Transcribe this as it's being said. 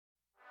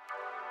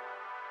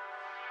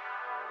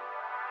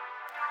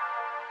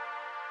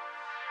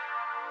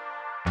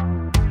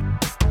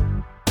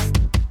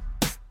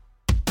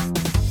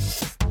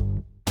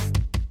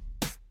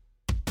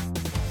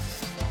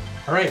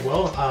All right,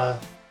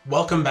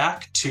 welcome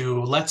back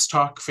to Let's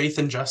Talk Faith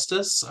and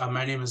Justice.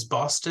 My name is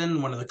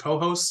Boston, one of the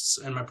co-hosts,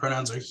 and my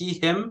pronouns are he,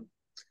 him.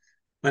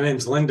 My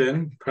name's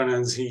Lyndon,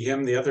 pronouns he,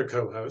 him, the other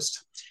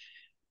co-host.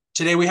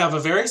 Today we have a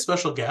very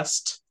special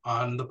guest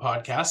on the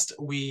podcast.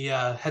 We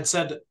had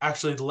said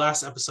actually the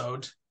last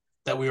episode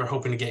that we were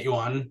hoping to get you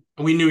on.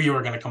 We knew you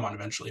were going to come on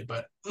eventually,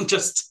 but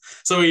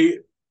just so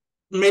we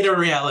made it a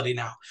reality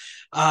now.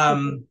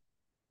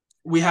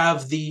 We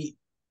have the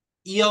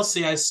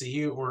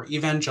ELCIC, or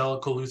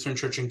Evangelical Lutheran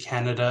Church in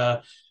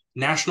Canada,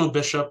 National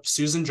Bishop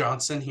Susan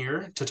Johnson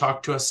here to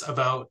talk to us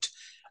about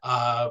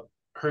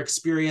her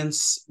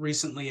experience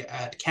recently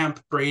at Camp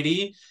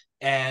Brady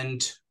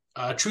and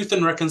truth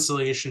and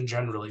reconciliation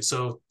generally.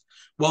 So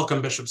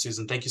welcome, Bishop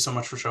Susan. Thank you so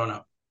much for showing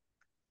up.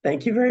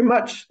 Thank you very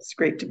much. It's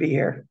great to be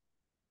here.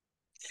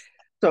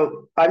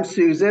 So I'm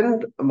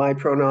Susan. My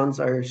pronouns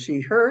are she,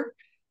 her,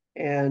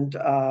 and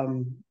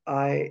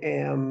I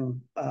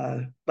am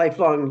a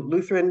lifelong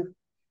Lutheran,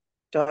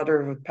 daughter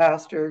of a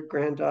pastor,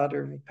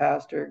 granddaughter of a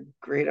pastor,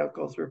 great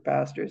uncles were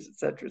pastors, et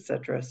cetera, et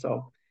cetera.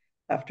 So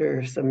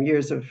after some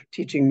years of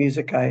teaching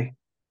music, I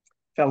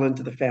fell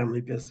into the family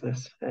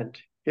business, and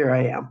here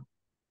I am.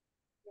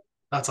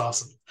 That's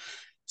awesome.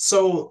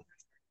 So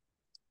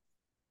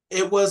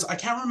I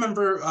can't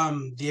remember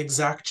the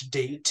exact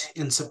date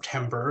in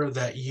September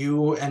that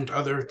you and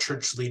other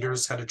church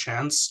leaders had a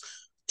chance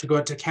to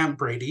go to Camp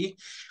Brady.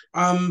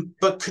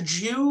 But could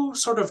you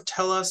sort of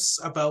tell us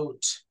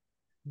about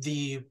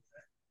the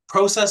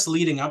process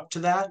leading up to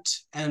that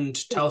and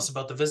tell us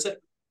about the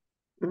visit?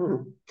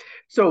 Mm-hmm.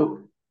 So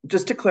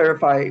just to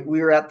clarify,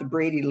 we were at the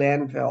Brady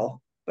landfill,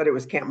 but it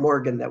was Camp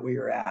Morgan that we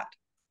were at.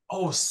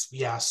 Oh,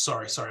 yeah,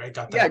 sorry, I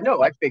got that. Yeah,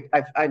 no,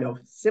 I know,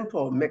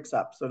 simple mix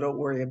up, so don't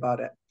worry about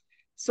it.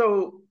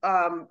 So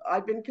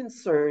I've been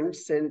concerned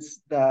since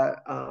the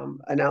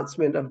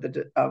announcement of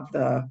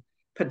the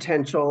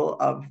potential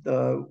of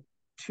the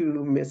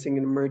two missing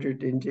and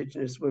murdered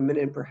Indigenous women,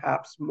 and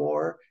perhaps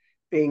more,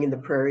 being in the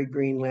Prairie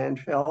Green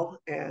landfill,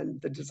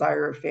 and the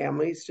desire of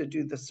families to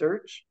do the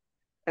search,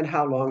 and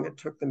how long it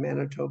took the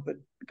Manitoba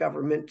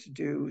government to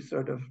do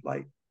sort of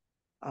like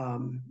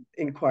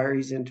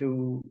inquiries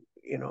into,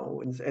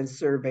 and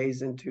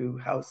surveys into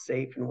how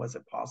safe and was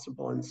it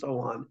possible and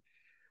so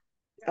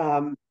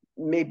on.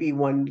 Maybe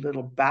one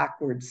little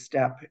backward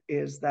step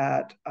is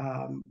that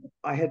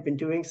I had been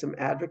doing some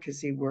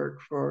advocacy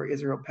work for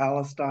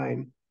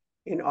Israel-Palestine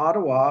in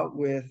Ottawa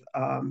with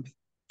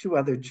two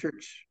other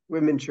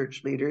women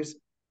church leaders,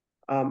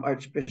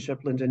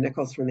 Archbishop Linda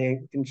Nichols from the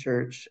Anglican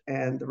Church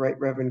and the Right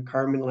Reverend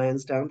Carmen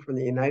Lansdowne from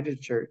the United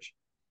Church.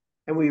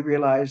 And we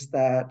realized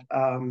that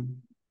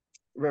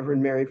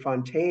Reverend Mary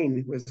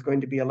Fontaine was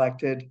going to be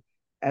elected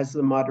as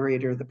the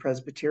moderator of the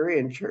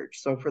Presbyterian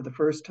Church. So for the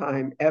first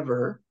time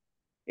ever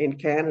in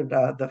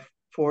Canada, the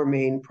four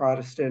main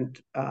Protestant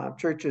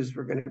churches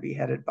were going to be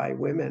headed by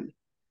women.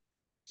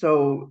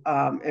 So,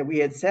 and we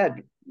had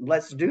said,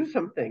 let's do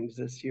some things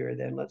this year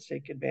then, let's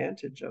take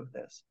advantage of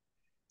this.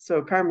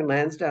 So Carmen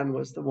Lansdowne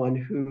was the one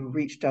who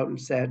reached out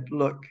and said,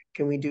 look,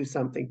 can we do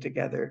something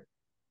together?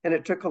 And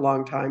it took a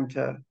long time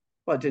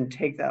well, it didn't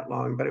take that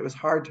long, but it was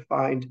hard to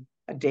find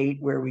a date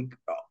where we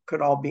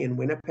could all be in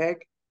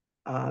Winnipeg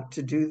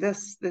to do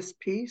this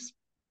piece.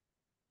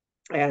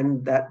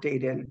 And that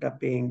date ended up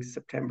being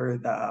September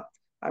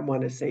I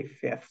want to say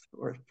 5th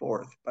or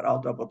 4th, but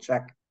I'll double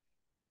check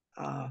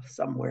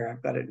somewhere.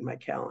 I've got it in my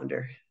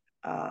calendar.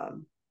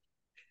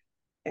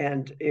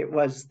 And it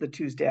was the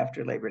Tuesday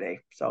after Labor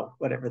Day, so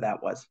whatever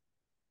that was.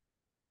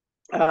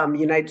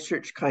 United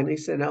Church kindly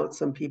sent out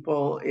some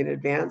people in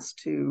advance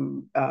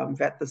to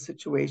vet the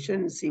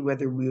situation and see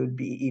whether we would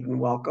be even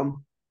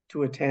welcome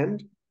to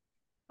attend.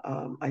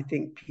 I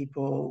think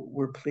people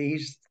were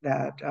pleased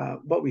that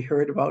what we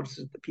heard about is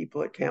that the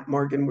people at Camp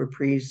Morgan were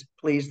pleased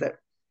that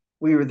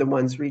we were the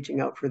ones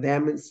reaching out for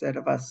them instead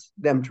of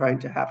them trying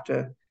to have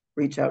to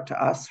reach out to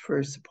us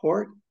for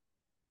support.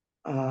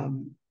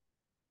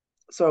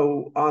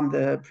 So on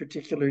the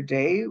particular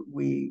day,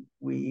 we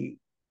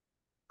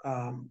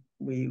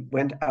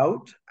went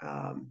out.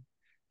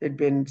 There'd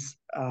been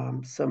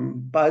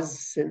some buzz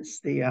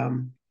since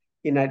the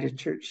United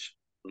Church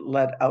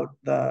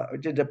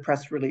did a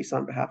press release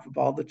on behalf of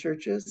all the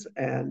churches.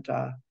 And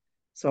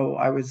so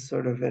I was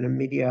sort of in a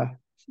media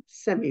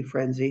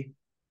semi-frenzy,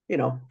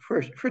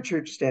 for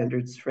church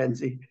standards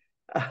frenzy,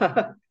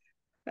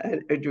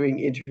 doing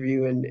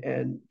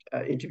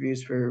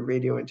interviews for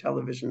radio and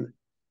television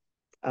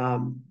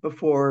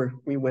before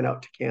we went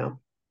out to camp.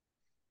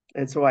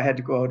 And so I had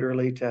to go out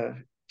early to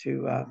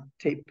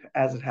tape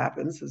As It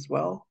Happens as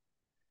well.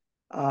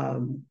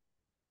 And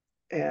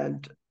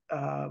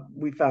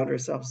we found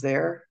ourselves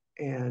there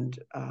and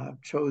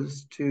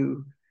chose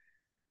to,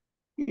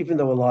 even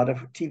though a lot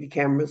of TV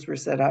cameras were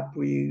set up,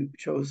 we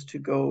chose to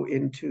go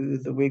into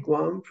the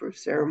wigwam for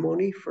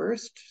ceremony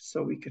first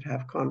so we could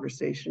have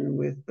conversation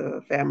with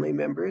the family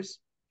members,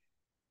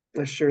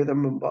 assure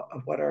them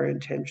of what our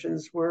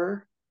intentions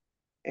were.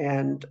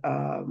 And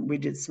we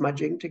did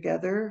smudging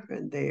together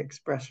and they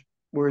expressed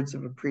words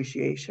of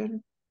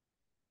appreciation.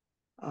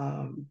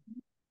 And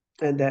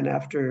then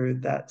after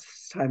that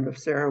time of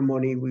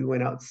ceremony, we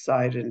went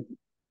outside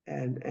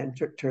and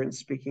took turns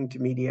speaking to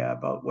media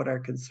about what our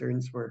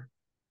concerns were.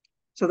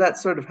 So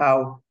that's sort of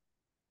how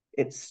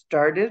it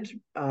started,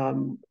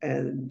 and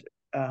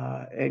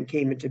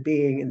came into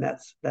being, and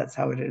that's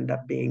how it ended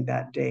up being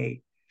that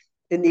day.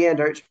 In the end,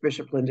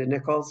 Archbishop Linda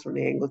Nichols from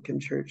the Anglican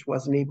Church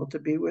wasn't able to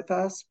be with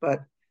us, but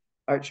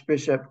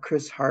Archbishop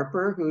Chris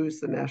Harper, who's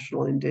the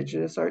National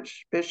Indigenous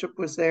Archbishop,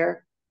 was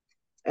there,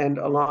 and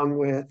along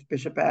with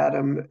Bishop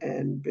Adam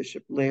and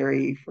Bishop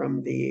Larry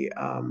from the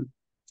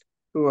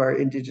who are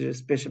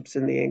Indigenous bishops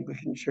in the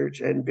Anglican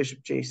Church, and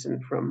Bishop Jason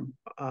from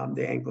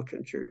the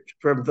Anglican Church,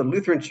 from the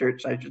Lutheran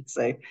Church, I should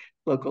say,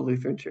 local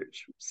Lutheran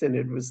Church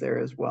synod was there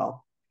as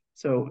well.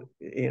 So,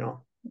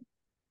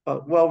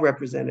 well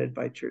represented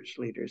by church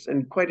leaders,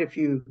 and quite a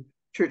few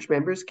church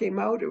members came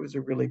out. It was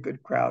a really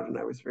good crowd, and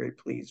I was very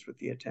pleased with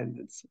the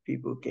attendance of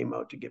people who came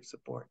out to give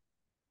support.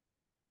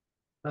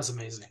 That's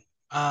amazing.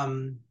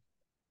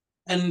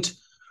 And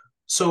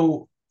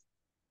so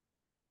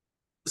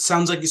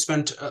sounds like you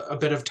spent a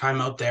bit of time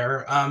out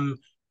there.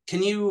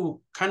 Can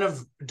you kind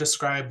of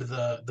describe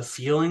the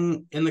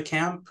feeling in the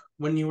camp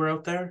when you were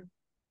out there?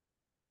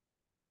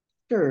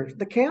 Sure.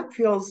 The camp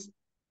feels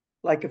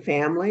like a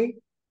family.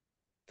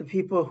 The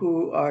people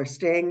who are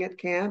staying at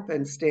camp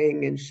and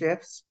staying in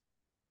shifts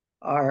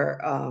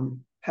are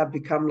have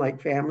become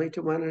like family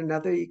to one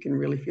another. You can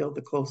really feel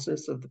the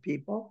closeness of the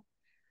people.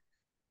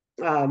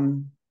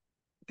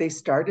 They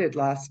started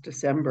last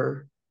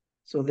December,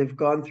 so they've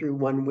gone through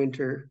one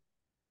winter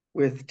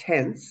with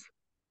tents.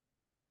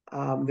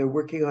 They're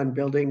working on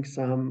building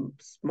some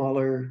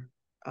smaller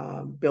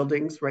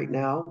buildings right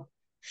now,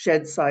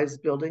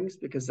 shed-sized buildings,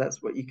 because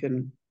that's what you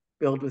can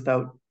build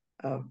without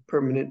a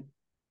permanent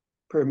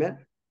permit,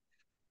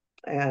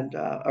 and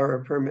or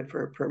a permit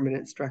for a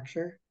permanent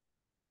structure.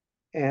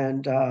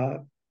 And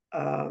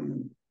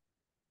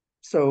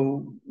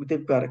so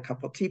they've got a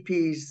couple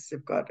teepees,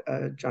 they've got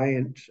a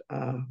giant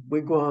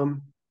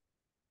wigwam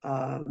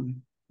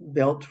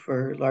built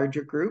for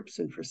larger groups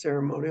and for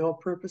ceremonial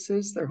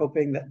purposes. They're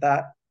hoping that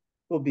that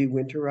will be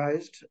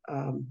winterized.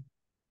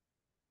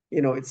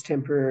 It's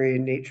temporary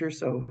in nature,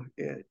 so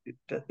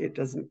it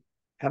doesn't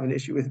have an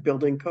issue with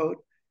building code.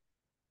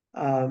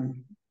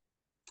 And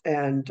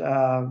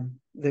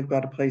they've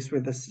got a place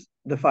where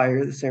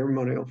the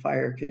ceremonial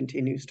fire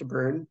continues to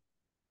burn.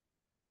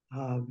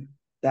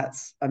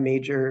 That's a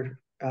major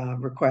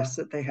request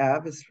that they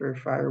have, is for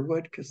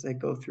firewood, because they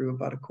go through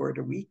about a quart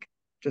a week,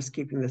 just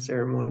keeping the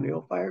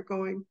ceremonial fire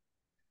going.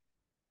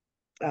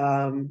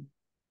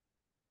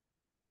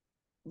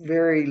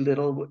 Very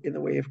little in the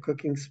way of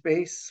cooking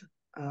space,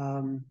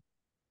 and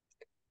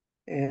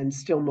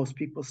still most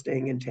people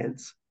staying in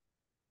tents.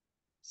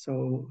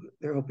 So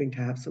they're hoping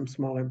to have some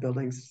smaller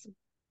buildings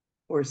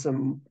or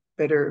some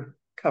better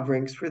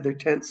coverings for their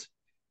tents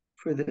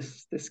for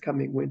this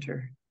coming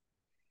winter.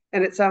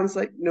 And it sounds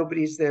like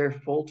nobody's there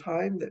full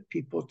time, that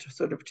people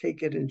sort of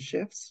take it in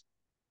shifts,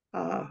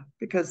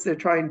 because they're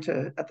trying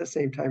to, at the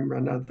same time,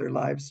 run other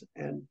lives,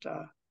 and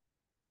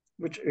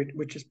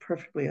which is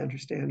perfectly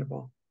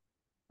understandable,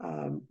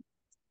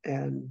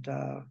 and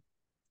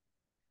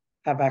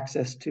have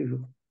access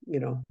to,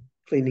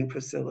 cleaning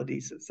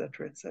facilities, et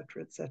cetera, et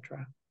cetera, et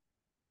cetera.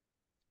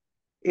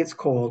 It's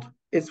cold.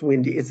 It's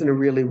windy. It's in a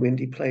really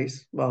windy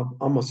place. Well,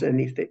 almost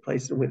any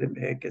place in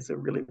Winnipeg is a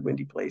really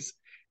windy place,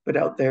 but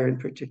out there in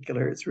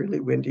particular, it's really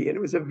windy, and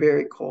it was a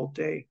very cold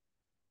day.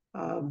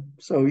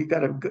 So you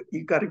got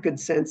a good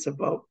sense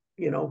about,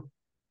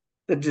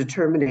 the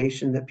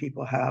determination that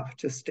people have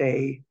to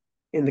stay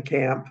in the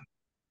camp,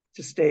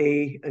 to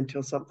stay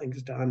until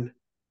something's done.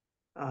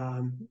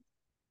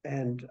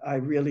 And I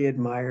really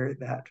admire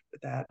that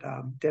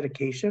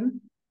dedication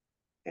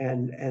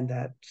and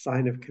that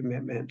sign of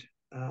commitment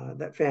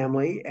that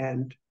family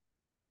and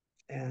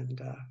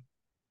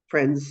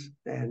friends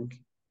and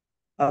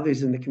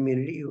others in the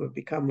community who have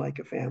become like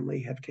a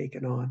family have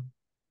taken on.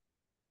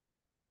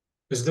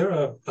 Is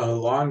there a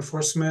law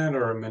enforcement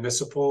or a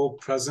municipal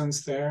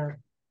presence there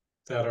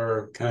that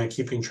are kind of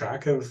keeping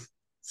track of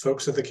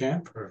folks at the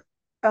camp? Or?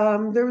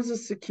 There was a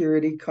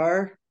security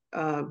car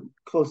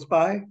close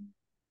by,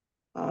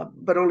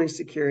 but only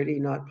security,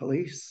 not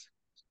police.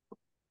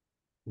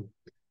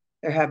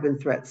 There have been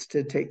threats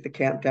to take the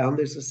camp down.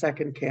 There's a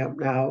second camp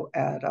now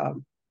at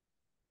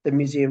the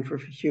Museum for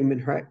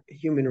Human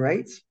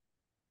Rights,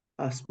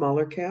 a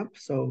smaller camp.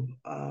 So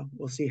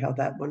we'll see how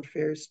that one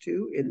fares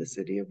too in the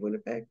city of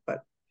Winnipeg.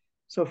 But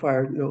so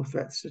far, no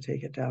threats to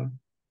take it down.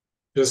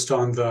 Just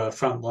on the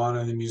front lawn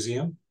of the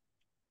museum?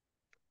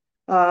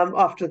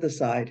 Off to the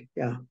side,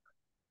 yeah.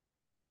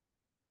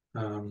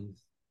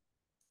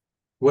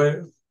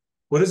 What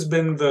has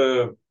been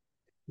the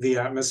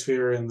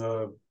atmosphere in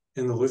the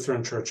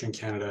Lutheran Church in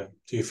Canada?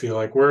 Do you feel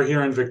like, we're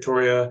here in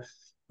Victoria,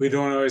 we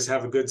don't always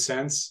have a good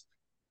sense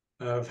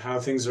of how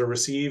things are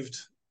received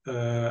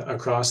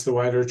across the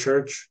wider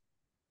church?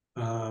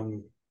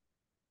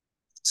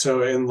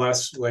 So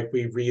unless, like,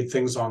 we read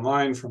things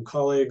online from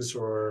colleagues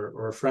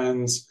or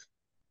friends,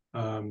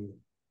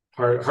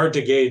 hard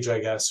to gauge, I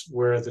guess,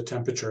 where the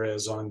temperature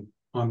is on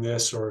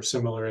this or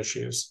similar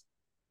issues.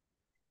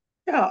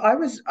 Yeah, I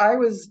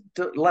was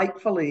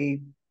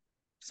delightfully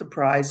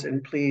surprised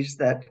and pleased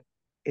that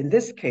in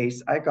this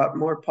case I got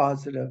more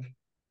positive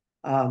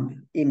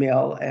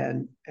email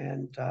and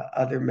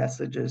other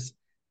messages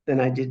than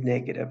I did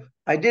negative.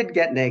 I did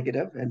get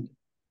negative, and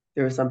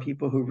there were some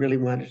people who really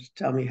wanted to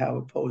tell me how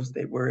opposed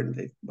they were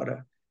and what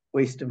a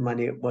waste of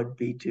money it would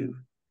be to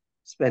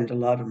spend a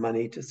lot of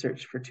money to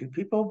search for two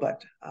people.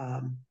 But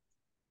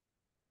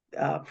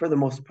for the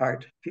most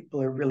part,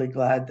 people are really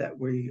glad that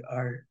we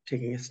are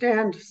taking a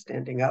stand,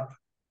 standing up,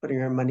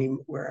 putting our money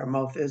where our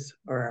mouth is,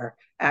 or our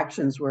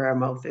actions where our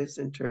mouth is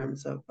in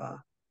terms of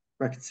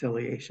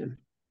reconciliation.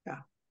 Yeah.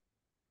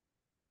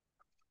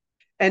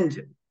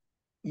 And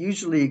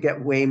usually you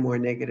get way more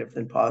negative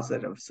than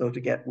positive. So to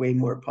get way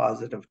more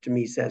positive to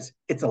me says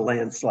it's a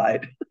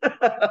landslide.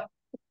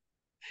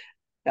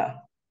 Yeah,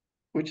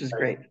 which is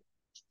great.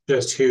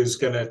 Just who's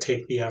going to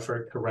take the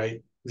effort to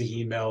write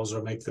the emails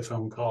or make the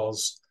phone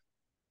calls,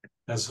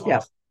 as Yeah.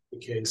 often the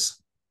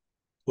case.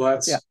 Well,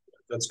 Yeah.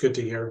 that's good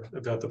to hear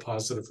about the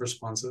positive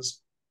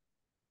responses.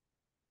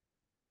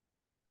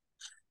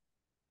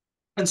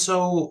 And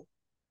so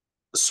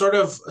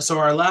so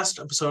our last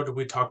episode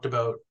we talked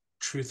about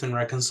truth and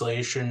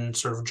reconciliation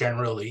sort of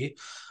generally,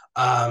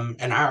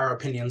 and our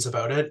opinions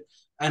about it.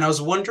 And I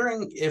was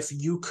wondering if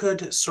you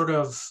could sort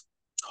of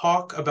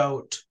talk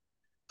about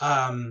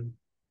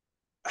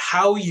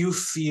how you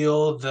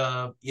feel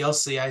the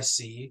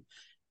ELCIC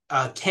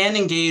can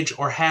engage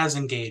or has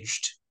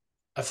engaged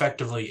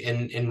effectively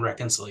in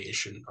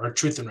reconciliation or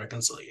truth and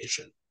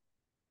reconciliation.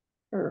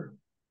 Sure.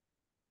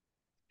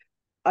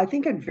 I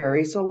think it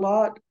varies a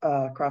lot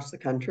across the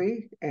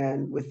country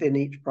and within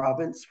each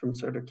province from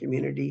sort of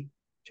community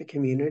to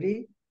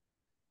community.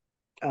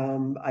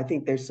 I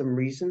think there's some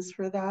reasons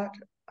for that.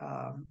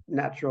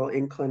 Natural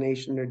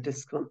inclination or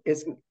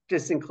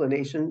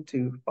disinclination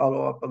to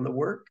follow up on the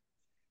work.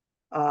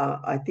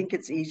 I think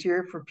it's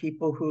easier for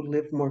people who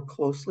live more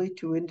closely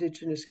to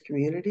Indigenous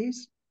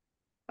communities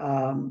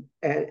and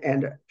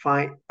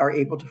are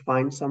able to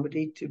find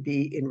somebody to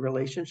be in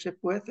relationship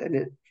with.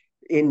 And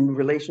in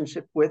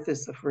relationship with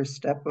is the first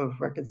step of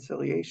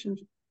reconciliation,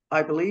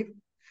 I believe.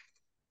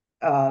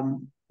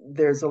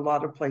 There's a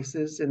lot of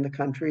places in the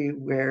country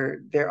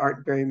where there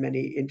aren't very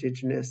many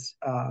Indigenous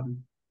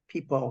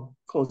people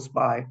close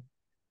by.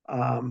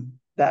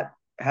 That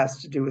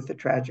has to do with the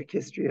tragic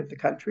history of the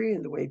country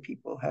and the way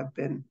people have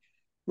been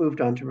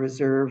moved onto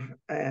reserve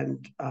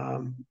and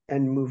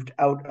moved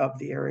out of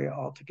the area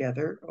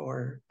altogether,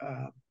 or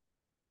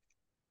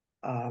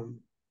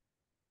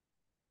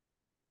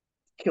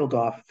killed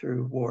off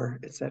through war,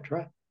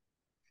 etc.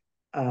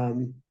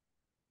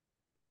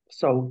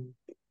 So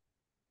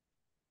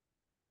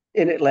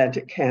in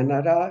Atlantic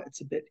Canada,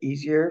 it's a bit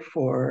easier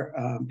for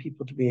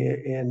people to be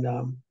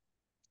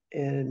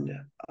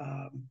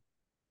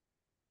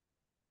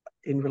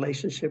in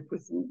relationship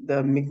with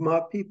the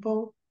Mi'kmaq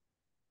people.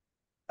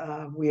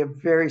 We have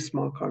very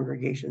small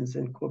congregations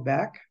in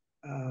Quebec,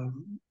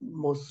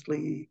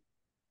 mostly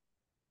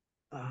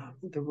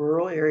the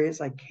rural areas.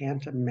 I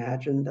can't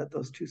imagine that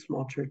those two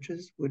small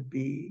churches would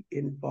be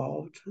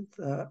involved.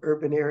 The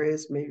urban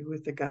areas, maybe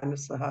with the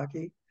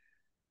Ganasahagi.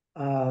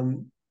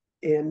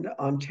 In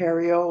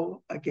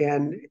Ontario,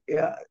 again,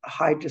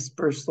 high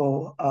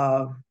dispersal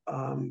of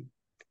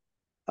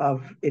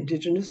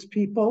Indigenous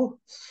people.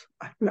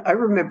 I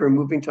remember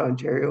moving to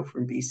Ontario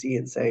from BC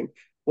and saying,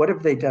 what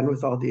have they done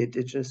with all the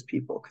Indigenous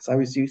people? Because I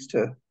was used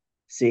to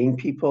seeing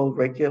people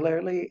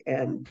regularly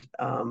and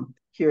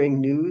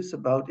hearing news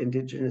about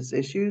Indigenous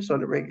issues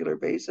on a regular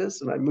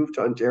basis. And I moved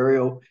to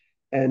Ontario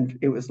and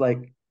it was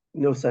like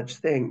no such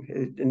thing.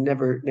 It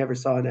never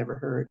saw, never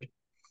heard.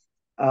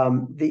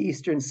 The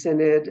Eastern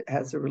Synod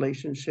has a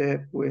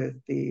relationship with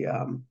the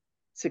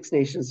Six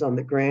Nations on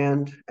the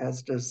Grand,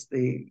 as does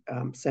the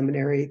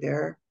seminary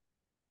there,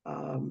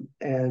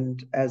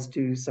 and as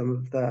do some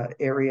of the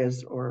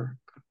areas or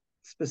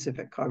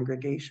specific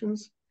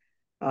congregations,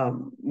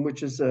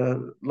 which is a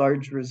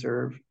large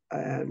reserve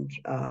and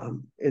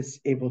is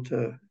able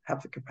to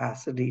have the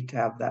capacity to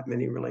have that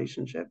many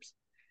relationships.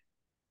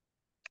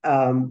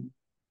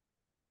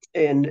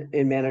 In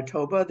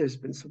Manitoba, there's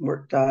been some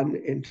work done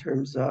in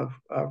terms of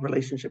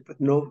relationship with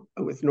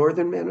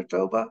northern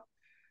Manitoba.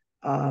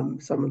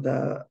 Some of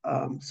the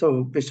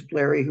so Bishop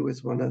Larry, who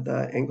was one of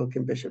the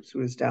Anglican bishops who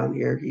was down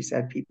here, he's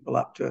had people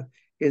up to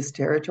his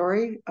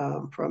territory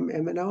from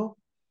MNO.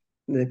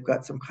 And they've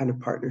got some kind of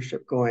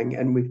partnership going,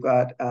 and we've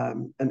got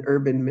an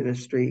urban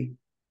ministry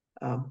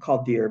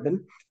called the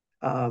Urban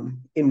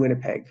in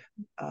Winnipeg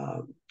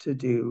to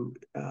do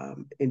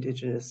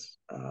Indigenous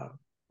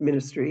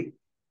ministry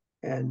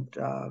and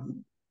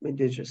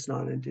Indigenous,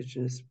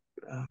 non-Indigenous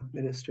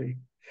ministry.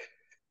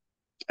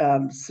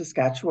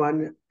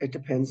 Saskatchewan, it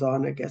depends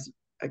on, I guess,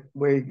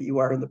 where you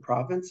are in the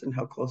province and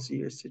how closely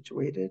you're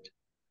situated.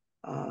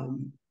 I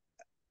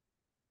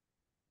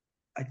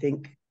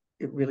think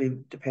it really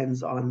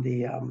depends on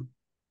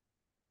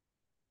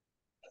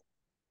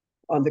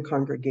on the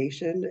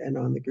congregation and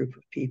on the group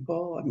of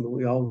people. I mean,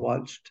 we all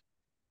watched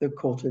the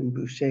Colton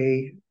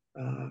Boucher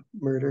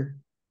murder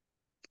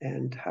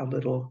and how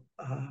little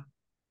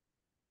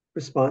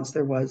response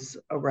there was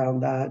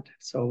around that.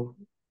 So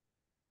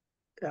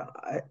yeah,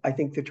 I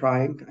think they're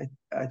trying.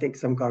 I think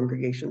some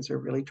congregations are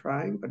really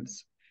trying, but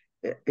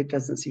it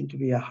doesn't seem to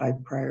be a high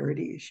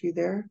priority issue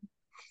there.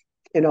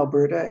 In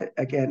Alberta,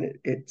 again,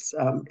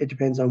 it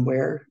depends on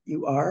where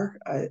you are.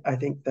 I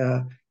think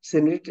the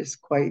Synod is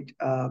quite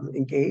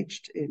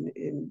engaged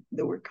in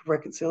the work of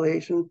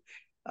reconciliation,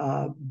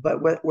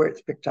 but where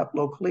it's picked up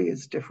locally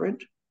is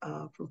different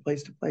from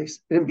place to place.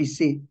 In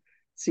BC,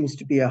 seems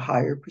to be a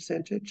higher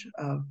percentage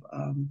of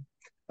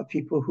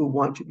people who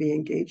want to be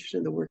engaged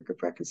in the work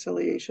of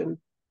reconciliation.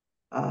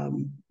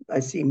 I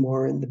see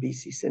more in the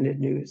BC Synod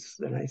news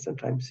than I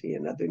sometimes see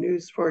in other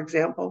news, for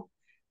example.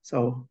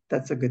 So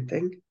that's a good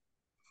thing.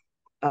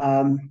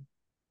 I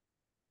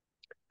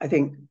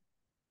think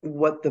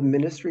what the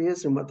ministry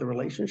is and what the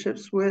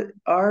relationships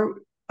are,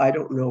 I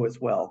don't know as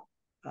well.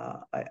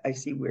 I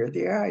see where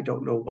they are. I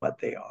don't know what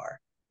they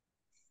are.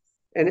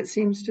 And it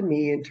seems to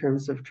me, in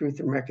terms of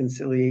truth and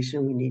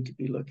reconciliation, we need to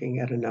be looking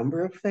at a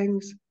number of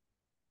things.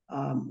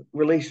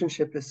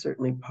 Relationship is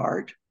certainly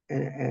part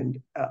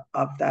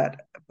of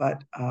that,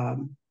 but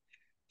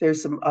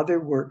there's some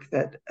other work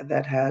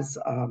that has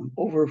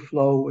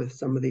overflow with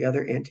some of the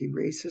other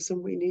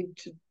anti-racism we need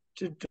to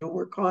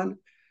work on,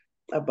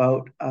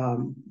 about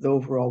the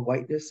overall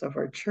whiteness of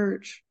our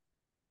church,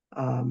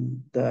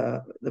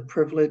 the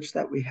privilege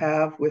that we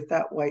have with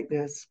that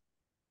whiteness,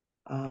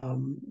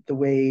 the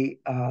way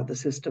the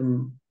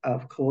system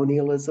of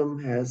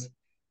colonialism has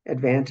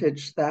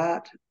advantaged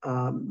that,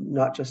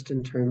 not just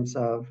in terms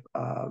of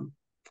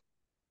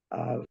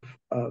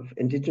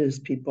Indigenous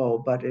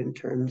people, but in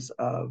terms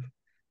of,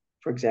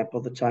 for example,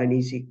 the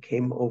Chinese who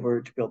came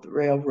over to build the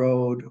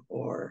railroad,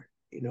 or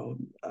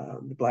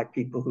the Black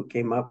people who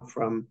came up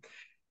from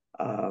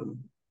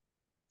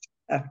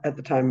at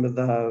the time of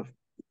the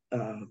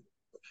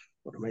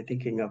what am I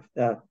thinking of,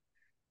 the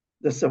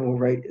Civil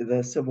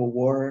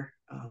War,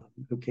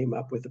 who came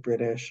up with the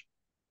British.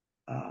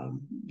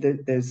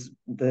 There's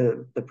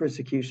the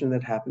persecution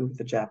that happened with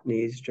the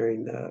Japanese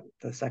during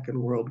the Second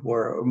World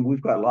War.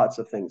 We've got lots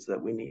of things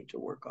that we need to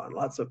work on,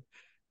 lots of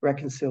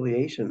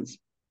reconciliations.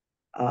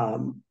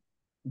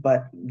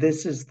 But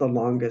this is the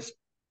longest,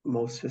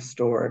 most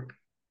historic,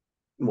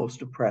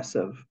 most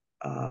oppressive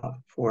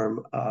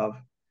form of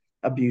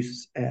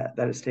abuse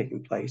that is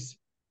taking place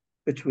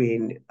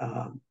between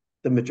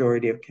the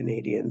majority of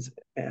Canadians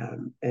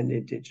and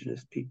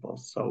Indigenous people.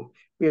 So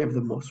we have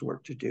the most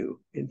work to do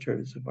in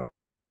terms of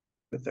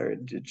with our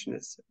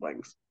Indigenous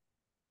siblings.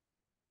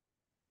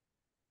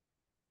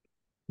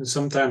 And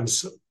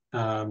sometimes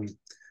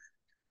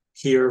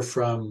hear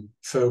from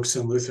folks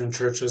in Lutheran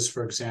churches,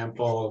 for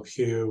example,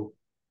 who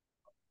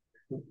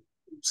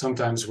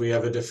sometimes we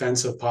have a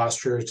defensive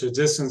posture to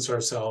distance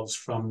ourselves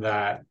from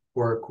that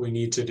work we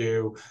need to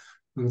do,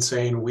 and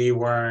saying we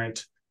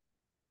weren't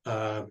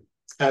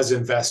as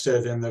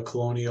invested in the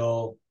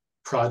colonial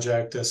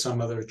project as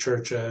some other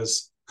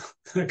churches.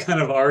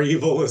 Kind of our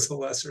evil is a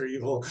lesser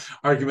evil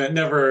argument,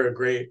 never a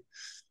great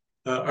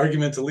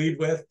argument to lead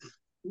with.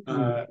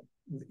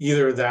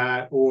 Either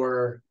that,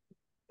 or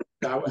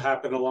that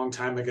happened a long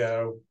time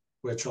ago,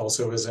 which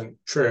also isn't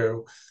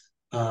true.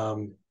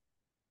 So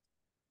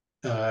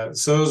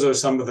those are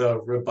some of the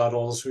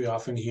rebuttals we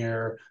often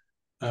hear.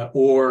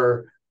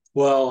 Or,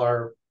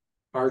 well,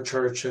 our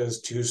church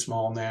is too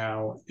small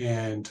now,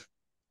 and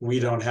we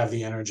don't have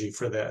the energy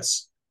for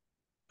this.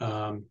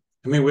 I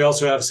mean, we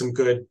also have some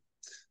good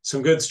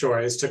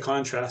stories to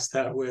contrast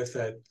that with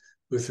at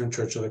Lutheran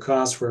Church of the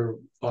Cross, where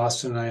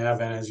Austin and I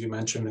have, and as you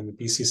mentioned, in the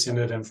BC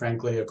Synod, and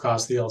frankly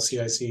across the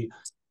LCIC,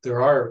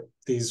 there are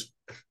these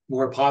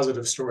more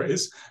positive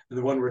stories, and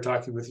the one we're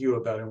talking with you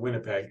about in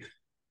Winnipeg.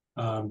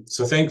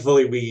 So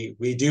thankfully,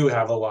 we do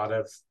have a lot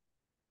of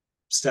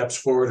steps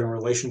forward in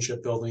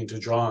relationship building to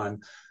draw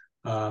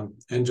on,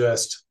 and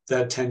just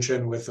that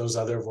tension with those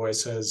other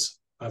voices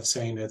of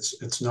saying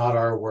it's not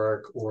our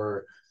work,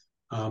 or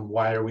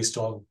why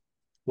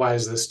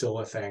is this still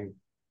a thing?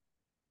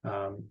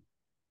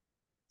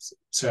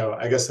 So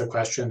I guess the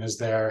question is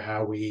there,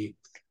 how we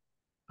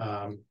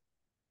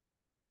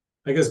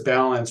I guess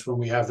balance when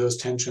we have those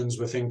tensions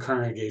within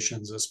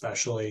congregations,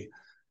 especially,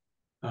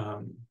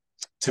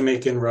 to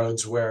make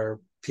inroads where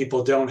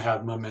people don't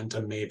have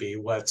momentum. Maybe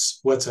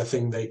what's a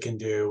thing they can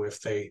do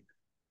if they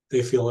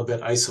feel a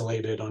bit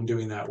isolated on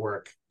doing that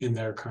work in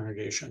their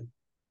congregation.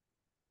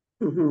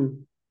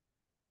 Mm-hmm.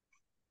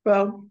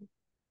 Well,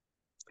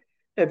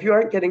 if you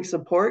aren't getting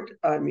support,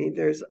 I mean,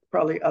 there's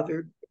probably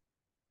other.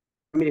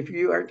 I mean, if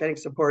you aren't getting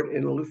support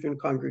in a Lutheran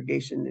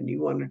congregation and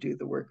you want to do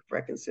the work of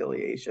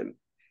reconciliation,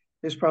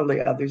 there's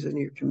probably others in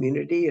your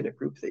community and a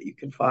group that you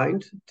can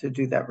find to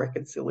do that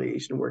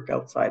reconciliation work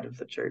outside of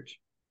the church.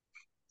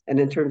 And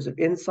in terms of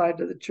inside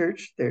of the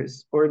church,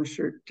 there's Orange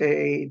Shirt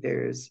Day,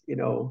 there's,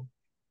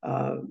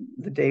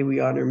 the day we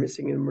honor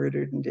missing and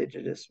murdered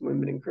Indigenous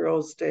women and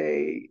girls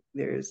day.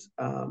 There's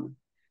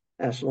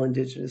National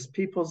Indigenous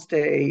Peoples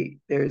Day.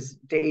 There's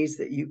days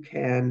that you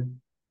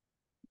can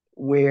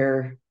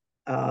wear,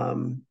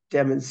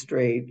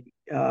 demonstrate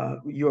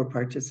your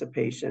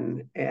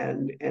participation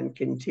and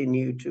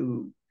continue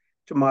to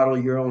model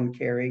your own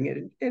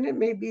caring. And it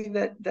may be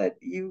that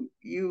you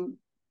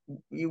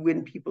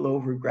win people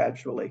over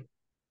gradually.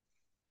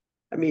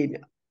 I mean,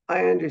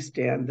 I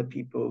understand the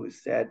people who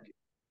said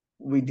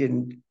we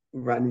didn't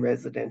run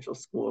residential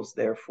schools,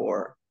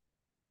 therefore.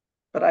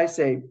 But I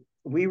say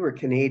we were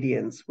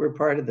Canadians, we're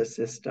part of the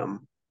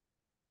system,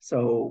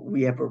 so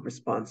we have a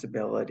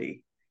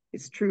responsibility.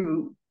 It's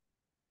true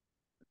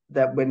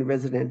that when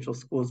residential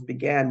schools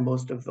began,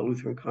 most of the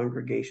Lutheran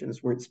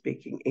congregations weren't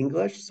speaking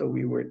English, so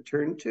we weren't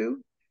turned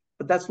to.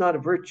 But that's not a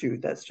virtue,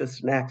 that's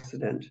just an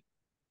accident.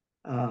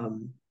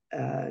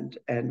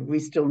 And we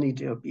still need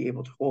to be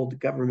able to hold the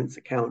government's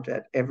account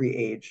at every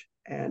age.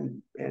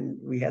 And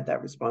we had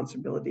that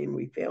responsibility and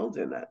we failed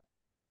in it.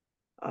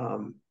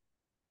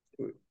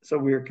 So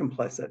we're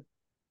complicit.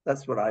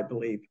 That's what I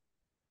believe.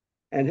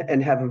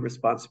 And have a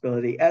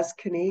responsibility as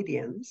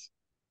Canadians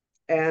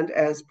and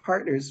as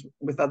partners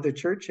with other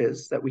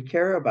churches that we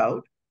care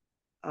about,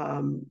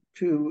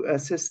 to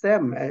assist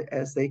them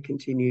as they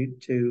continue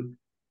to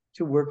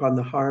work on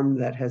the harm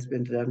that has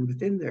been done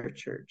within their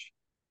church.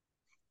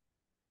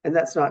 And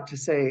that's not to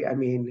say, I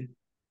mean,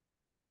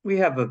 we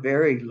have a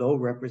very low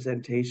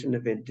representation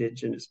of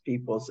Indigenous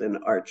peoples in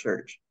our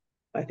church.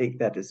 I think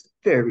that is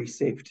very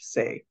safe to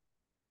say.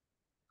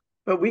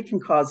 But we can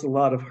cause a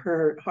lot of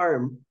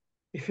harm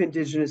if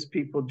Indigenous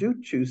people do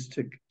choose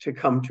to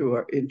come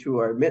into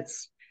our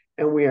midst,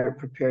 and we aren't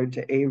prepared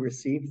to A,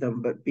 receive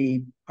them, but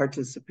B,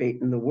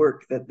 participate in the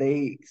work that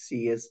they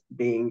see as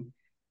being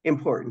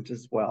important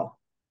as well.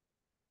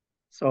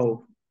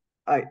 So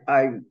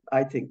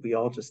I think we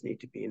all just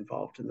need to be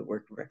involved in the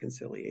work of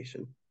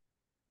reconciliation.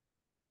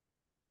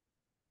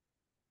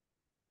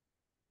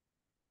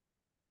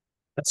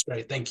 That's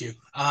great. Thank you.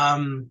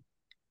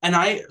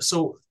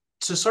 So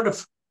to sort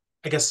of,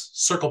 I guess,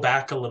 circle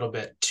back a little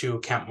bit to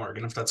Camp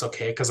Morgan, if that's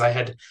okay, because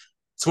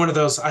it's one of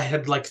those, I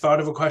had like thought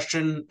of a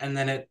question and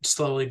then it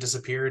slowly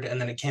disappeared and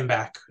then it came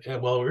back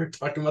while we were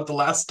talking about the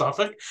last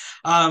topic.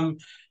 I'm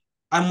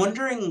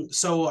wondering,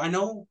 so I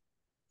know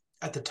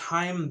at the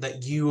time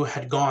that you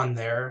had gone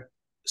there,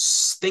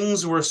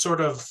 things were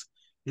sort of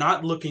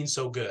not looking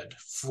so good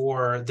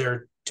for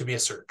there to be a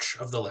search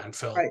of the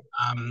landfill. Right.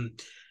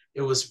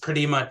 It was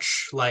pretty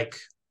much like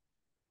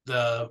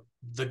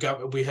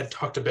we had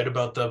talked a bit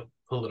about the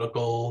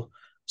political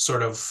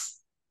sort of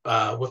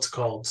what's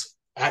called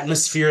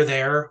atmosphere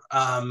there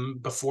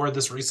before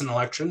this recent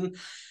election,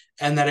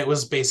 and that it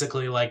was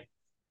basically like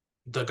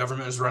the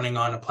government was running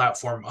on a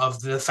platform of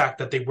the fact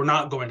that they were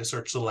not going to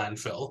search the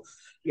landfill.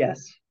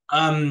 Yes.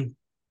 And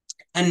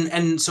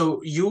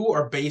so you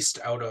are based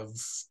out of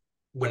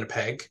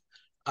Winnipeg.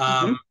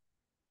 Mm-hmm.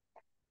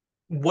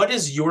 What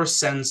is your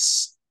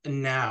sense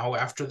now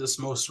after this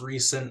most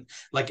recent,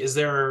 like, is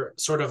there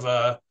sort of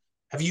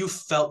have you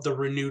felt the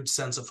renewed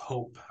sense of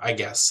hope, I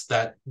guess,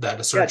 that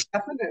a search? Yeah,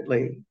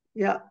 definitely.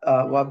 Yeah.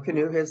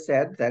 Wabkanu has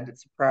said that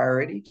it's a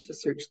priority to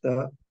search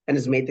and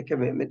has made the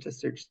commitment to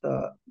search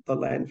the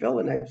landfill.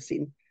 And I've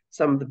seen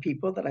some of the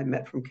people that I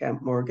met from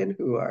Camp Morgan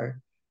who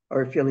are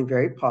feeling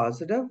very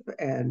positive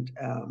and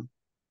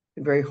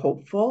very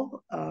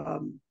hopeful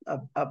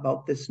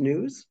about this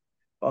news.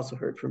 I've also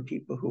heard from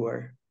people who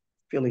are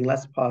feeling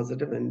less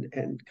positive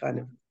and kind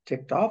of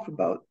ticked off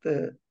about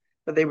but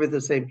they were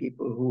the same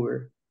people who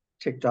were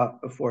ticked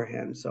off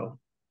beforehand. So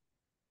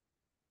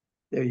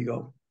there you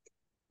go.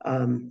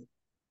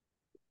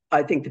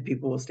 I think the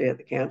people will stay at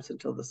the camps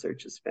until the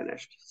search is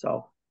finished.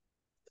 So,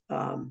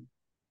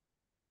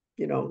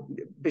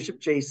 Bishop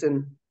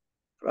Jason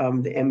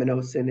from the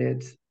M&O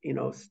Synod,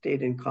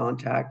 stayed in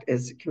contact,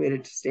 is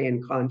committed to stay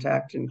in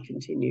contact and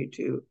continue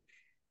to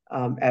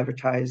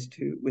advertise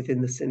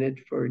within the Synod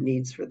for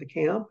needs for the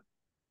camp.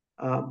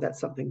 That's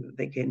something that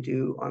they can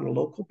do on a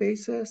local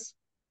basis.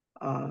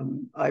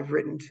 I've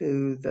written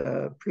to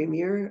the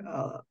Premier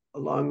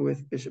along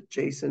with Bishop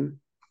Jason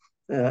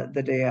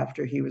the day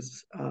after he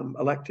was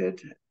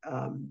elected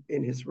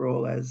in his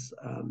role as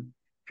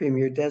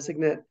Premier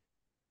designate,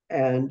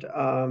 and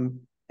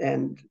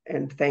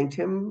thanked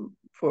him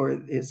for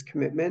his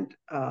commitment,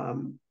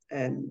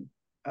 and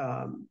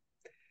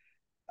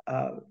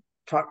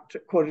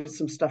quoted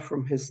some stuff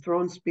from his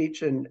throne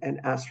speech and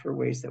asked for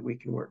ways that we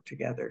can work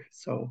together.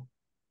 So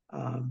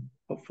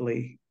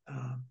hopefully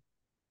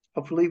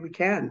we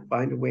can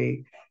find a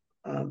way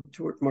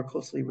to work more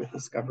closely with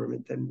this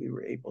government than we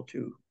were able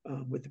to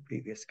with the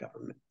previous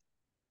government.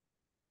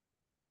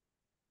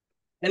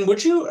 And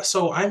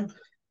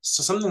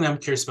something I'm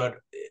curious about,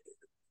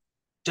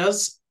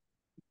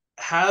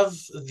 have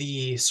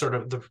the sort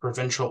of the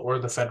provincial or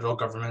the federal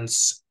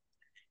governments,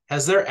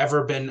 has there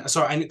ever been,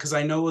 because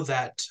I know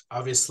that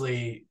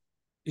obviously,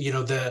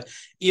 the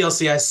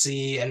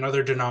ELCIC and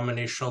other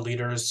denominational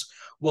leaders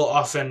will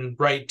often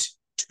write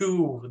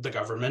to the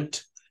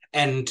government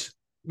and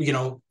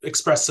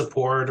express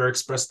support or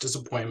express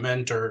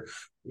disappointment, or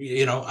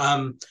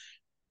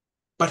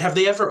But have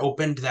they ever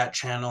opened that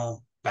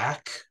channel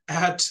back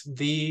at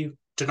the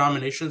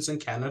denominations in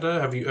Canada?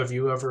 Have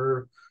you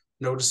ever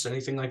noticed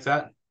anything like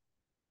that?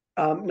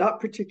 Not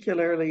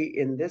particularly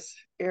in this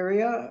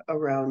area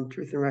around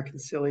truth and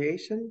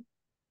reconciliation.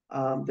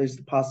 There's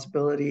the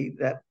possibility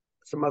that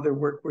some other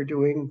work we're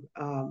doing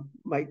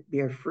might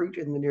bear fruit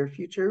in the near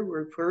future,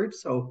 we've heard.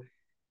 So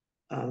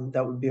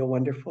that would be a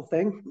wonderful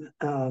thing.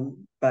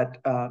 But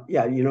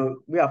yeah,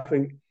 we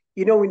often,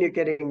 when you're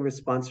getting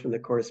response from the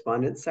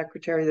correspondence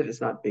secretary, that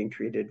it's not being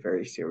treated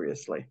very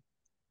seriously.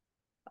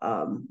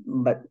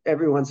 But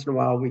every once in a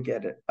while, we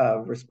get a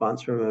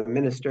response from a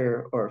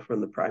minister or from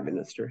the prime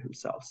minister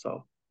himself.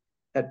 So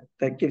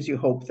that gives you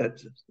hope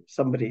that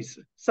somebody's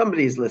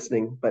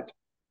listening. But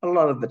a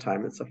lot of the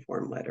time, it's a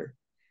form letter.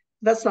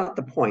 That's not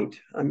the point.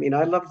 I mean,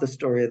 I love the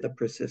story of the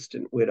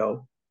persistent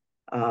widow.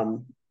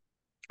 And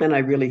I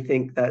really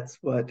think that's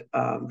what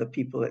the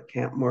people at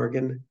Camp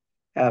Morgan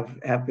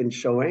have been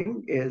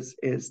showing is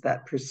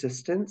that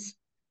persistence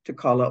to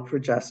call out for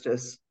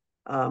justice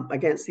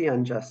against the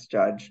unjust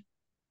judge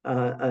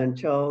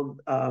until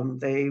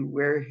they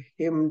wear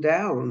him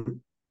down.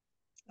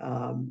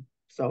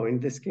 So in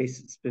this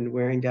case, it's been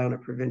wearing down a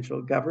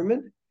provincial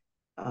government,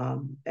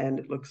 and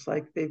it looks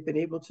like they've been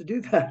able to do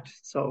that.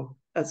 So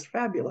that's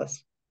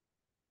fabulous.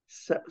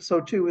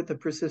 So too with the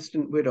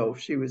persistent widow,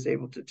 she was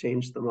able to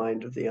change the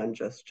mind of the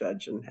unjust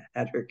judge and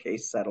had her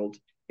case settled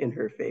in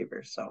her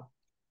favor. So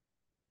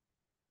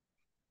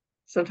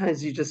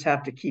sometimes you just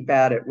have to keep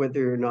at it,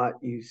 whether or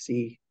not you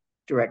see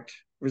direct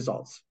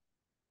results.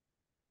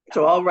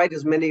 So I'll write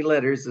as many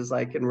letters as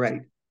I can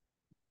write,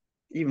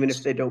 even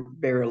if they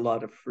don't bear a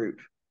lot of fruit.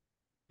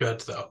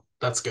 Good though.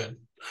 That's good.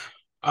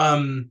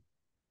 And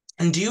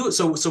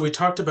so we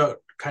talked about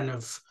kind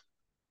of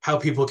how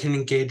people can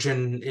engage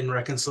in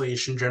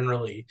reconciliation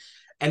generally.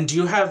 And do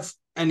you have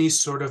any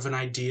sort of an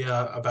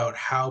idea about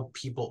how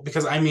people,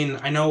 because I mean,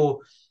 I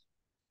know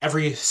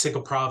every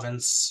single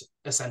province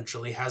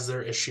essentially has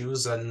their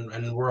issues,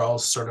 and we're all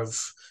sort of,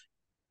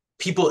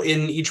 people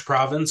in each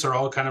province are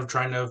all kind of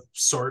trying to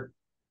sort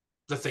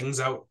the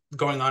things out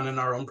going on in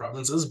our own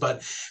provinces.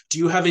 But do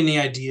you have any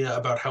idea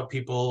about how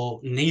people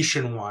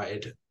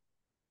nationwide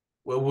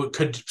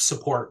could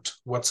support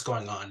what's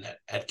going on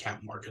at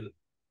Camp Morgan?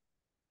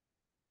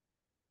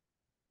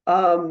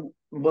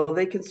 Well,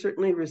 they can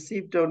certainly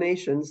receive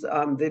donations.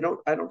 I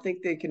don't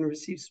think they can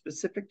receive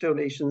specific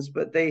donations,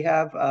 but they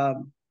have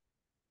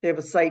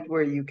a site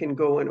where you can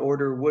go and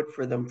order wood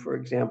for them, for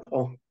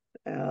example.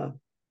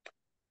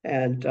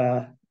 And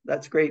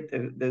that's great.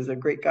 There's a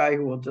great guy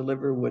who will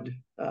deliver wood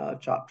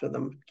chopped to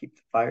them, keep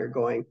the fire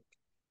going.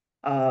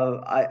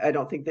 I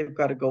don't think they've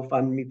got a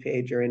GoFundMe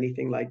page or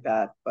anything like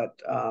that,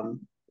 but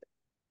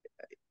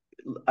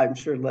I'm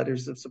sure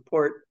letters of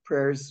support,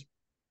 prayers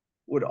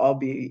would all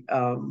be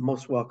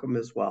most welcome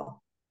as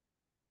well.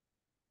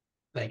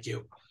 Thank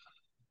you.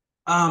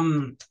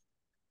 And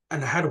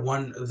I had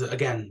one,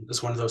 again,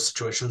 it's one of those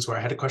situations where I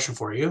had a question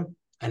for you,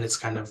 and it's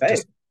kind of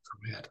just from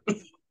my head.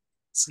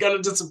 It's kind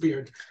of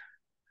disappeared.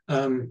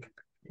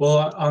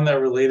 Well, on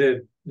that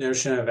related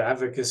notion of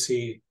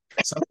advocacy,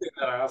 something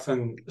that I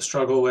often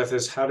struggle with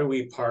is how do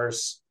we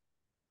parse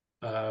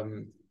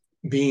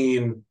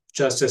being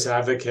justice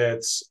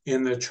advocates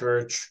in the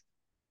church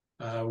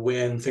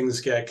when things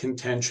get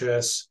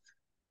contentious?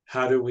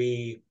 How do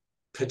we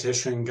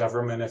petition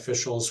government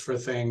officials for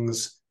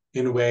things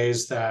in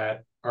ways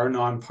that are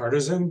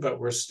nonpartisan, but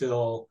we're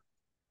still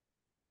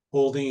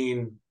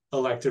holding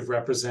elected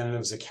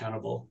representatives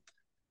accountable?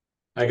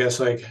 I guess,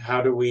 like,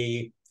 how do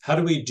we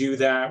do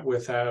that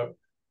without,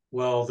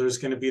 well, there's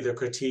going to be the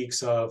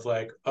critiques of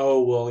like,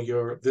 oh,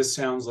 well, this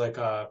sounds like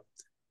a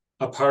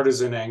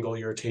partisan angle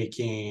you're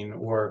taking,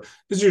 or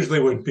because usually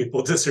when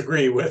people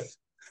disagree with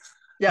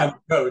a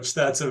coach,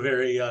 that's a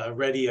very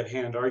ready at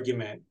hand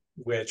argument,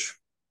 which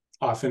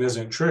often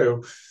isn't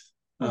true.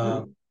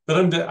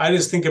 But I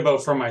just think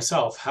about for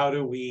myself, how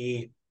do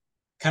we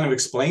kind of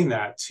explain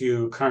that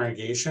to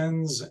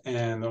congregations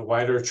and the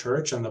wider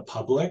church and the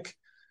public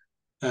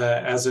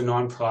as a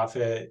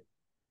nonprofit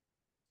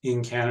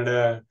in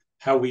Canada,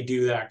 how we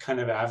do that kind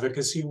of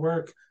advocacy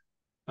work,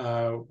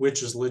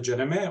 which is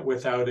legitimate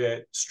without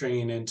it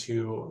straying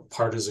into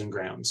partisan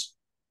grounds.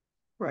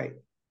 Right.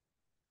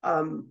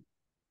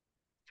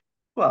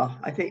 Well,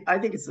 I think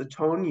it's the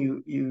tone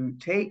you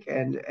take,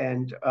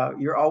 and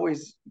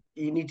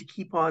you need to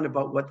keep on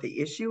about what the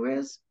issue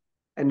is,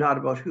 and not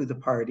about who the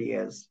party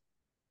is,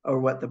 or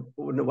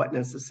what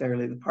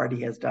necessarily the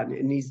party has done.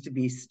 It needs to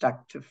be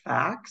stuck to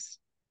facts,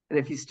 and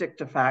if you stick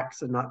to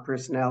facts and not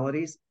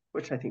personalities,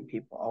 which I think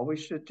people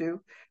always should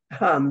do,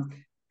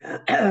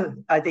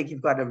 I think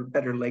you've got a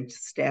better leg to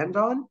stand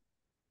on.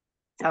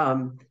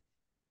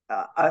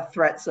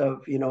 Threats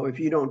of, if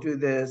you don't do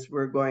this,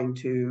 we're going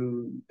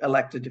to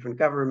elect a different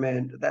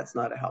government. That's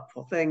not a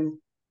helpful thing.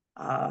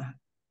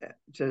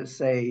 To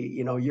say,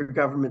 your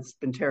government's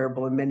been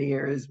terrible in many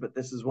areas, but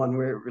this is one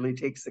where it really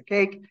takes the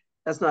cake.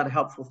 That's not a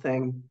helpful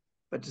thing.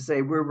 But to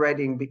say we're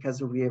writing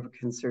because we have a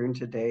concern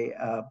today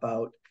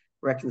about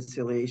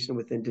reconciliation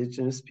with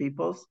Indigenous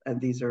peoples, and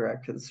these are our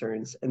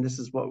concerns. And this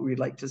is what we'd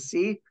like to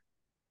see.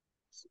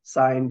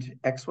 Signed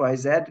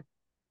XYZ.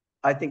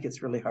 I think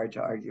it's really hard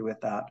to argue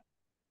with that.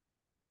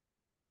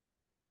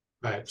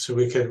 Right. So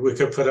we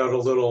could put out a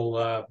little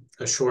a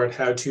short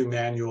how-to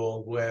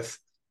manual with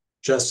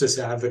justice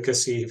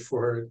advocacy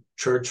for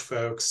church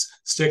folks.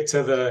 Stick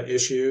to the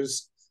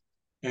issues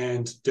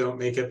and don't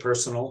make it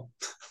personal.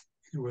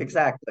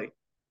 Exactly.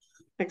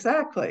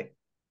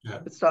 Yeah.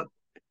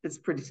 It's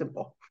pretty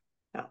simple.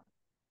 Yeah.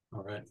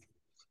 All right.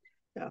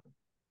 Yeah.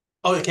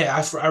 Oh, okay.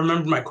 I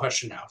remember my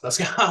question now. That's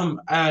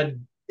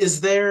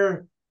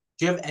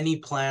do you have any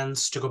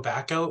plans to go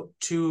back out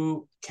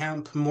to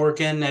Camp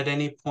Morgan at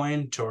any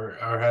point, or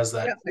has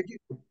that? Yeah, I do.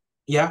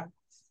 Yeah.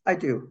 I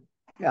do.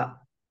 Yeah.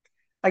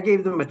 I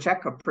gave them a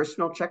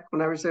personal check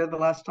when I was there the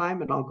last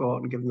time, and I'll go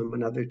out and give them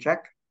another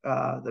check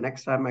the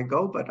next time I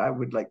go. But I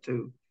would like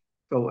to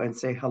go and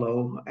say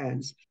hello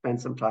and spend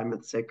some time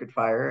at the Sacred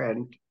Fire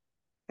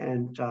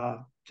and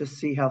just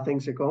see how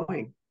things are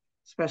going,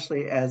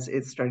 especially as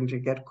it's starting to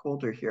get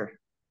colder here.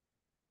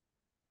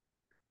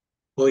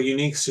 Well,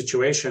 unique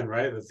situation,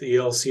 right? That the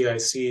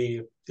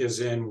ELCIC is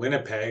in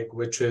Winnipeg,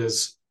 which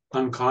is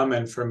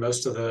uncommon for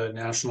most of the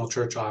national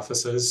church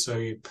offices. So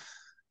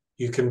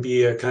you can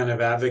be a kind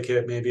of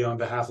advocate maybe on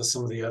behalf of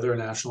some of the other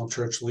national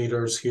church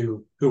leaders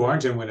who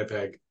aren't in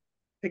Winnipeg.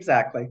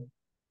 Exactly.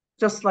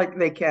 Just like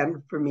they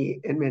can for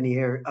me in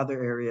many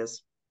other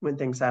areas when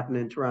things happen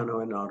in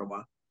Toronto and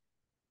Ottawa.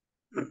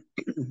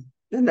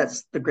 And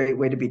that's the great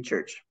way to be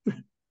church.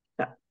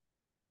 Yeah.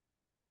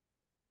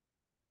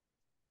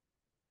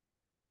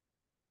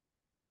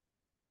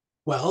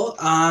 Well,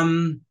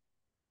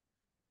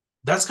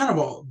 that's kind of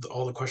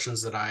all the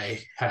questions that I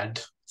had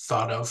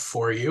thought of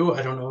for you.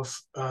 I don't know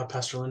if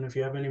Pastor Lynn, if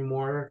you have any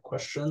more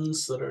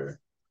questions that are.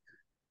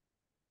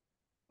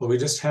 Well, we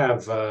just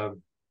have a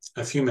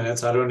few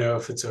minutes. I don't know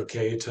if it's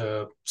okay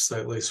to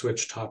slightly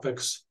switch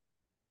topics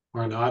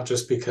or not,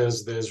 just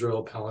because the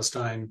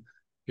Israel-Palestine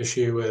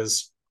issue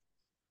is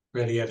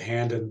ready at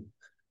hand, and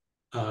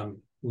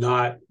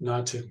not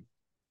to,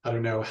 I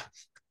don't know, I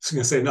was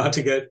going to say not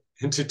to get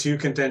into too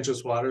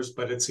contentious waters,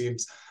 but it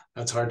seems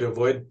that's hard to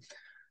avoid.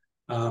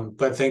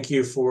 But thank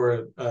you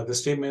for the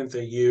statement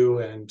that you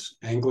and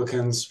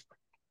Anglican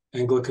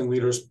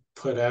leaders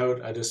put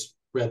out. I just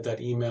read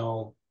that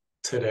email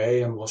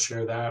today, and we'll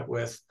share that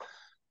with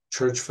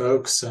church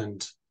folks.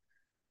 And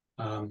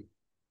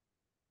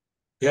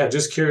yeah,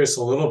 just curious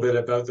a little bit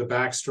about the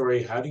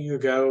backstory. How do you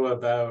go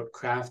about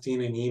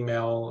crafting an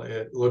email?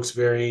 It looks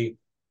very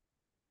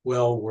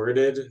well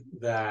worded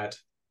that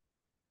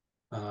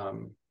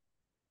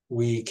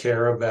we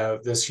care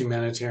about this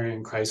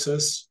humanitarian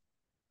crisis,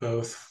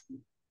 both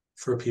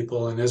for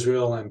people in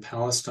Israel and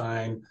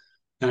Palestine.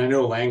 And I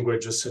know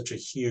language is such a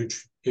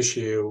huge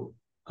issue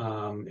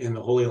in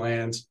the Holy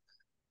Land.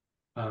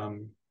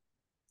 And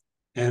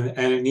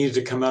it needed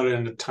to come out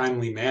in a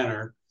timely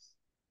manner.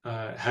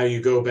 How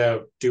you go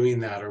about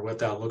doing that or what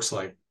that looks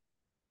like.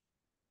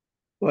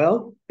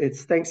 Well,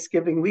 it's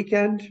Thanksgiving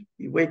weekend.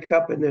 You wake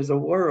up and there's a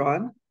war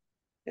on.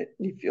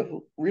 You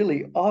feel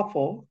really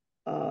awful.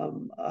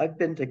 I've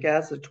been to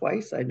Gaza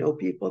twice. I know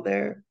people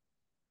there.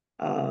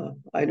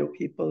 I know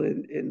people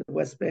in the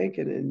West Bank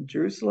and in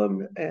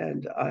Jerusalem,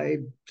 and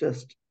I've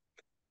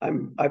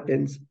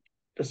been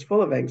just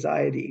full of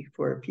anxiety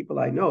for people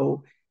I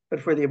know,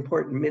 but for the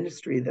important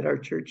ministry that our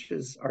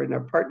churches and our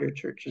partner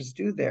churches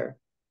do there.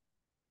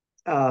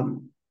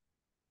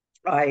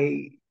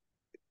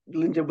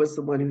 Linda was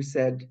the one who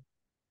said,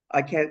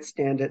 I can't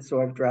stand it,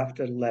 so I've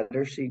drafted a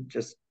letter. She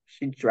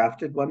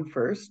drafted one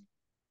first.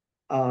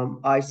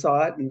 I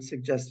saw it and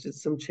suggested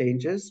some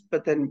changes,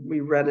 but then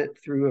we ran it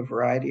through a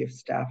variety of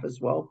staff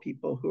as well,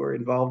 people who are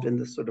involved in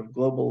the sort of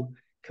global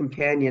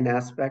companion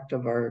aspect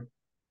of our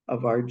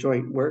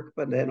joint work,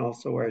 but then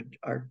also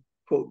our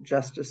quote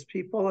justice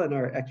people and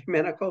our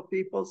ecumenical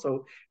people.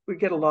 So we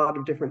get a lot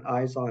of different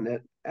eyes on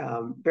it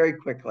very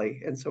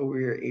quickly, and so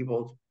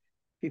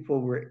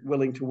people were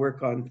willing to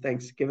work on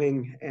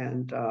Thanksgiving,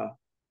 and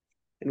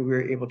we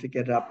were able to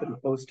get up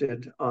and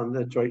posted on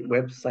the joint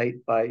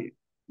website by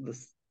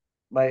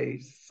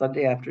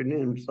Sunday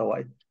afternoon. So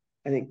I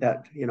think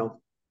that,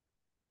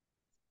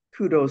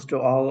 kudos to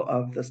all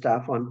of the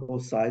staff on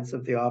both sides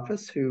of the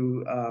office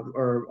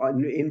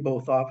in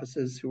both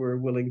offices who are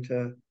willing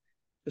to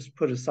just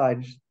put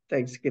aside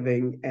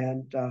Thanksgiving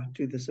and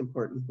do this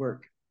important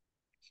work.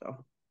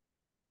 So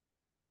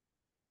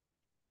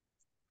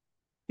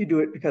you do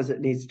it because it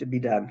needs to be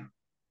done.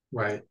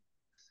 Right.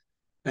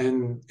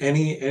 And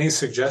any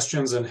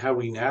suggestions on how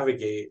we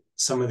navigate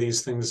some of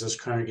these things as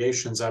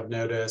congregations? I've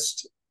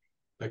noticed,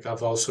 like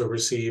I've also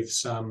received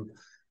some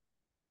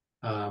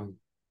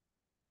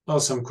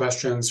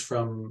questions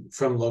from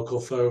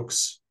local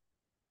folks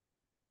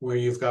where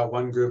you've got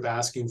one group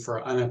asking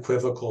for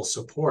unequivocal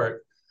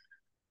support.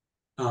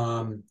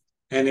 And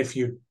if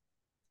you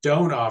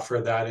don't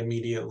offer that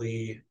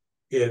immediately,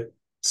 it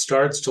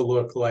starts to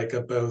look like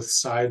a both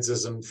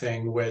sidesism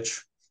thing,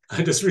 which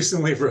I just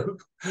recently wrote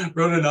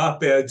an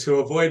op-ed to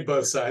avoid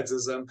both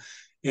sidesism.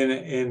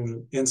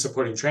 in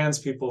supporting trans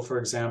people, for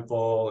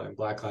example, and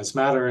Black Lives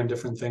Matter and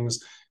different things.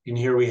 And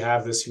here we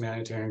have this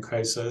humanitarian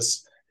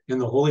crisis in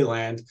the Holy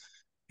Land.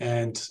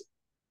 And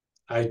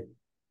I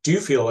do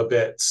feel a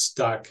bit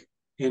stuck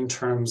in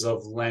terms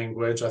of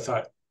language. I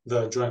thought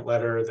the joint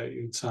letter that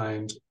you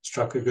signed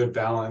struck a good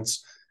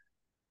balance.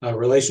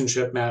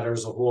 Relationship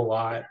matters a whole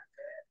lot.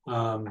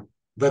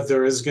 But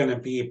there is going to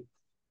be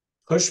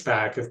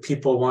pushback if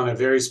people want a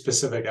very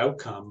specific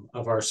outcome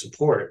of our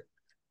support.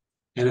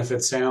 And if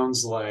it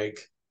sounds like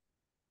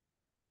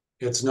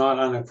it's not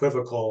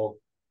unequivocal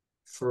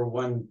for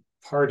one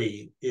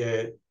party,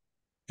 it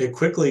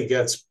quickly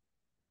gets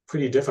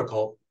pretty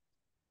difficult.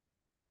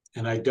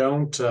 And I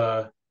don't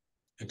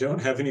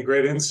have any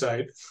great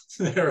insight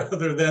there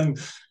other than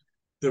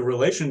the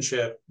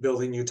relationship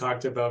building you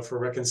talked about for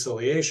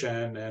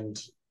reconciliation and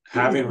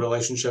having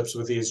relationships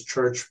with these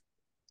church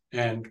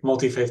and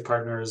multi-faith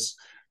partners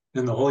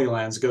in the Holy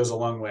Lands goes a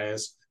long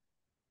ways.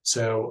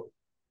 So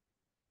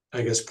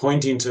I guess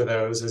pointing to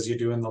those as you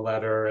do in the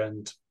letter,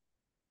 and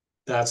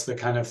that's the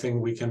kind of thing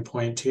we can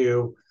point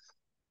to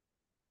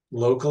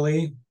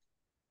locally.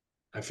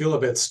 I feel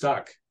a bit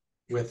stuck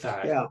with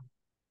that. Yeah.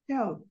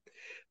 Yeah.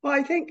 Well,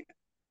 I think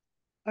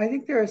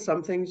there are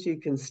some things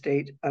you can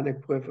state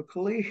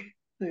unequivocally,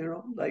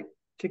 like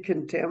to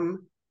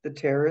condemn the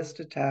terrorist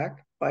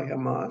attack by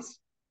Hamas.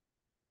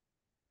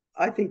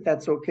 I think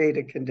that's okay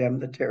to condemn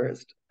the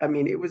terrorist. I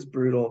mean, it was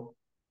brutal.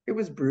 It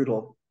was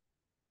brutal.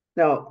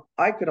 Now,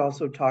 I could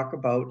also talk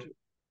about,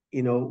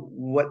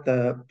 what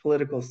the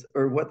political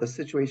or what the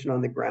situation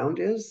on the ground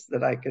is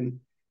that I can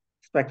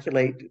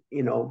speculate,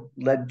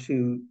 led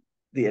to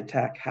the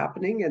attack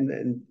happening, and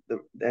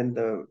then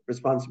the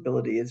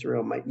responsibility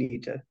Israel might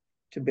need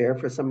to bear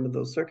for some of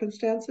those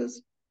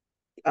circumstances.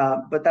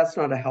 But that's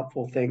not a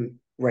helpful thing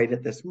right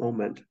at this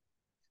moment.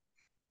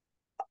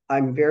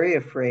 I'm very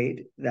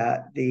afraid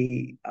that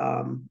the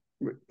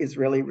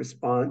Israeli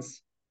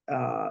response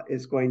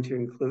is going to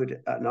include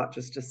not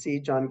just a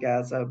siege on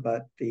Gaza,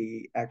 but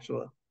the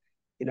actual,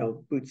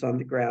 boots on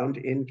the ground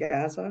in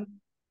Gaza.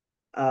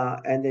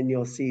 And then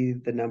you'll see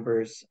the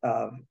numbers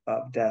of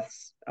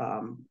deaths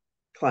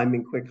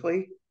climbing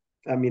quickly.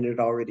 I mean, it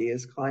already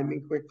is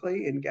climbing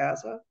quickly in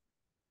Gaza.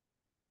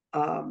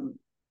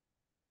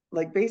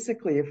 Like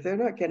basically, if they're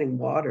not getting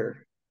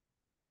water,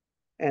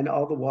 and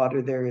all the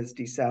water there is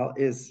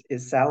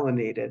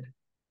salinated,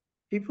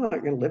 people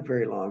aren't going to live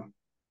very long.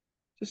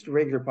 Just a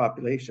regular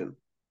population.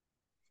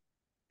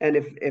 And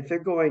if they're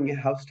going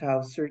house to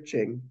house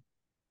searching,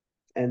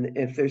 and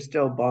if they're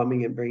still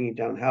bombing and bringing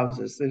down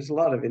houses, there's a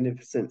lot of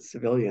innocent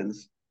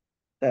civilians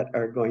that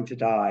are going to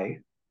die.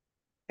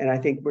 And I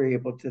think we're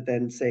able to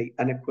then say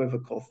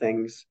unequivocal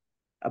things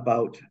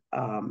about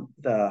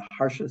the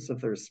harshness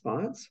of the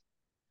response.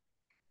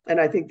 And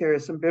I think there are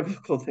some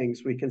biblical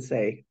things we can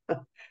say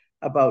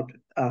about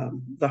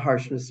the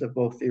harshness of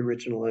both the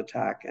original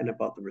attack and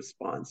about the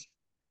response,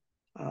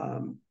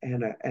 and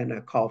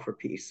a call for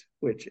peace,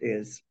 which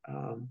is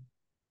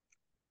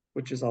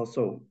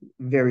also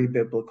very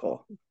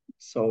biblical.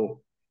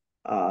 So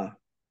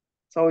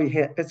it's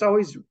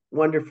always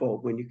wonderful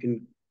when you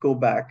can go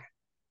back.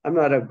 I'm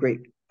not a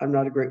great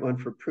one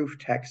for proof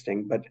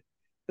texting, but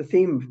the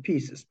theme of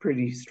peace is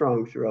pretty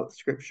strong throughout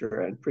Scripture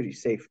and pretty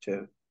safe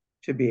to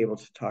be able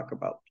to talk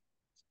about.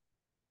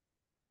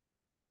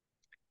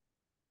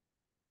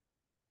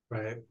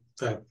 Right.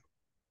 That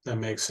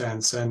makes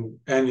sense. And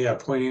yeah,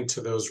 pointing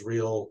to those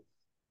real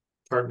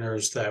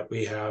partners that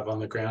we have on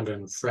the ground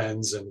and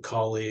friends and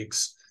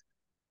colleagues,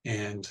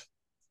 and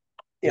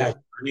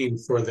yearning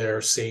for their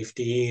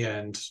safety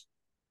and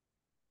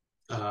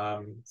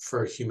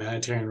for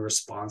humanitarian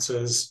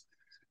responses,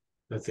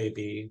 that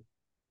they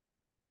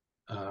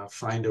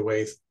find a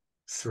way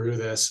through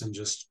this, and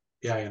just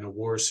in a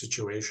war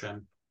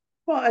situation.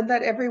 Well, and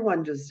that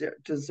everyone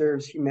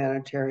deserves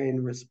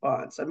humanitarian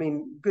response. I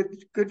mean,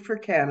 good for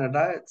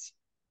Canada.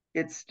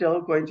 It's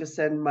still going to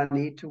send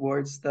money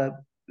towards the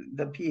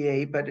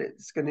PA, but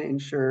it's going to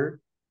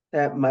ensure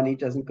that money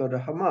doesn't go to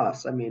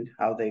Hamas. I mean,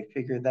 how they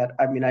figure that.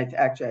 I mean, I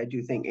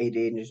do think aid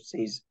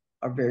agencies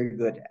are very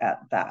good at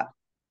that.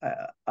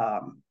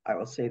 I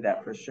will say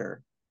that for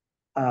sure.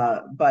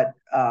 But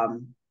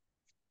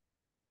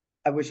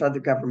I wish other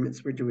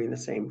governments were doing the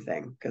same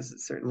thing, because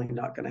it's certainly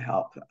not going to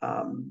help.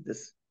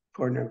 This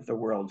corner of the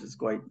world is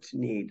going to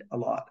need a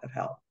lot of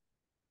help.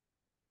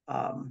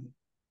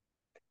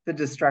 The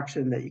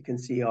destruction that you can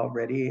see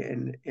already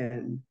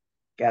in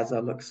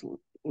Gaza looks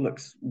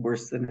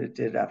worse than it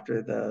did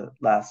after the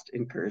last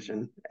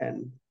incursion,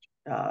 and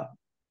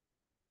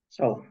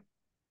so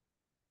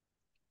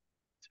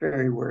it's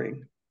very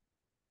worrying.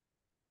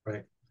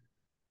 Right.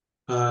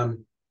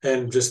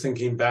 And just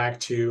thinking back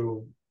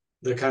to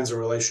the kinds of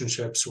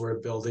relationships we're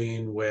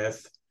building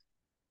with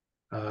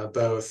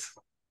both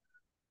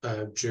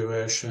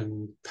Jewish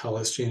and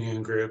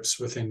Palestinian groups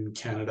within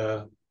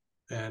Canada,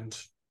 and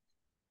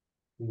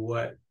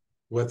what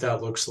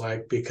that looks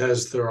like,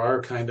 because there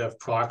are kind of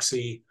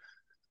proxy,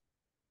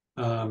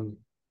 I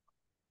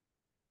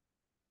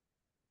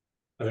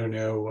don't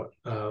know,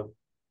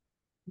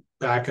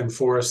 back and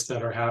forth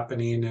that are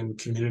happening in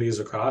communities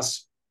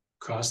across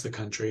the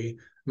country.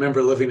 I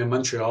remember living in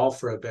Montreal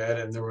for a bit,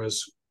 and there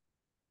was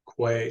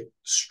quite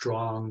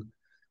strong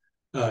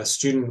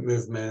student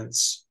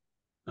movements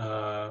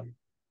on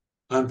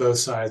both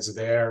sides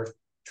there,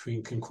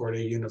 between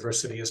Concordia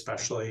University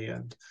especially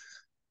and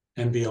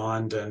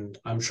beyond, and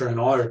I'm sure in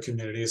all our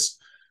communities,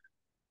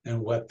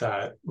 and what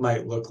that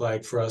might look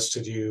like for us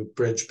to do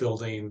bridge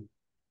building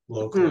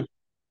locally.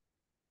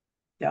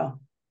 Yeah.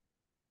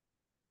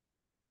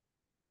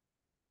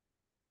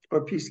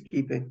 Or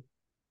peacekeeping.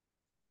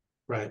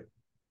 Right.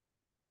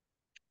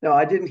 No,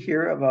 I didn't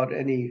hear about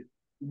any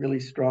really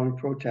strong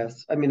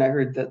protests. I mean, I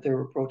heard that there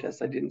were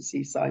protests. I didn't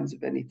see signs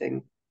of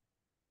anything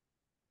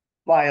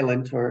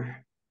violent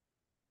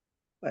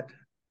but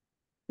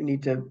we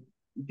need to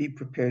be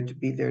prepared to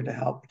be there to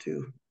help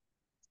too,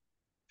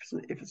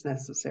 if it's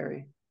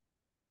necessary.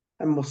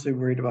 I'm mostly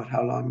worried about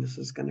how long this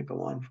is going to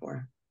go on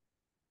for.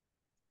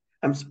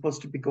 I'm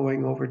supposed to be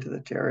going over to the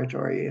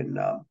territory in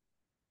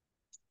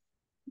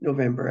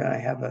November, and I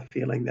have a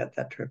feeling that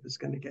that trip is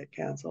going to get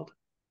canceled.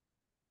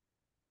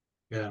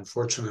 Yeah,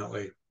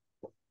 unfortunately,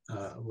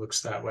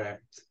 looks that way.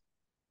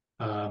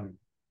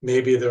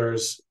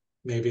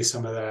 Maybe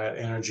some of that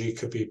energy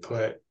could be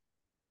put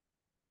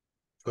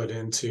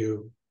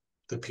into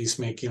the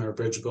peacemaking or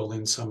bridge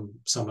building some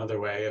other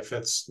way, if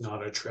it's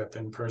not a trip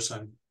in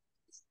person.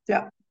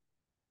 Yeah,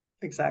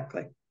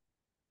 exactly.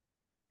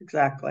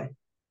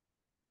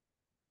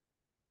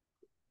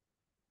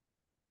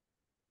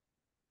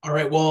 All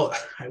right, well,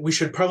 we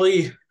should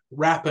probably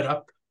wrap it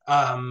up,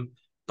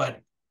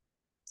 but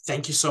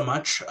thank you so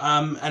much.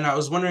 And I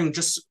was wondering,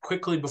 just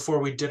quickly before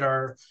we did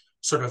our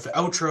sort of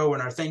outro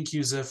and our thank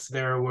yous, if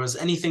there was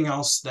anything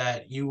else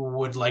that you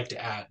would like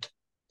to add.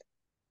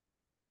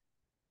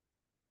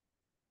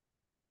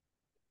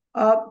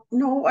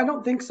 No, I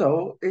don't think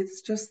so.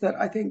 It's just that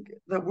I think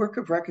the work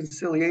of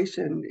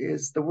reconciliation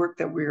is the work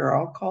that we are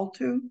all called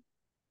to,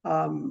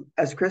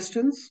 as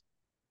Christians,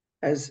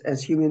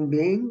 as human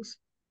beings.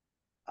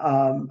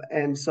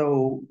 And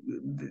so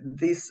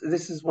this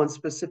is one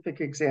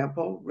specific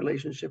example,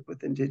 relationship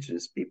with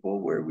Indigenous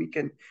people, where we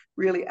can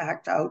really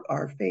act out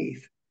our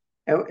faith.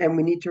 And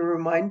we need to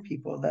remind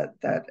people that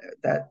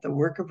the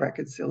work of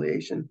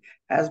reconciliation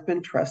has been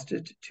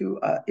entrusted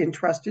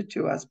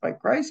to us by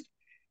Christ,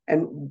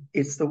 and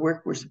it's the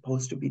work we're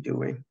supposed to be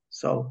doing.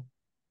 So,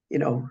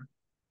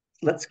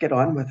 let's get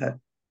on with it.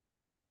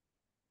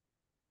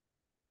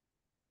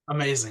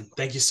 Amazing.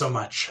 Thank you so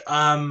much.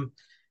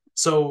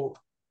 So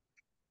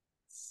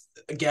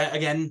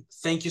again,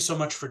 thank you so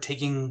much for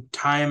taking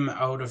time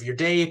out of your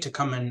day to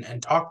come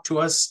and talk to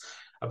us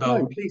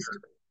about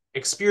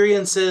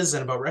experiences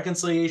and about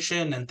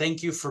reconciliation. And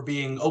thank you for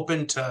being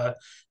open to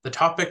the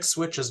topic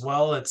switch as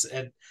well. It's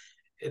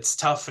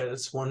tough.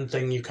 It's one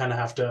thing you kind of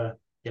have to,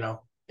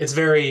 it's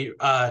very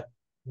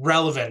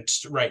relevant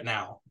right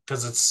now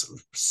because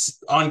it's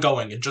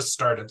ongoing. It just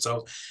started.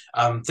 So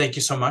thank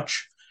you so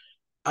much.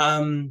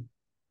 And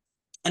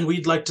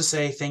we'd like to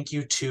say thank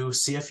you to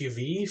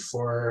CFUV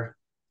for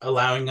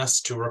allowing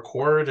us to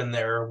record in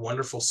their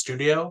wonderful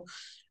studio.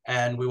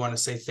 And we want to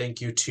say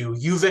thank you to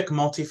UVic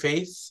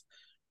Multifaith,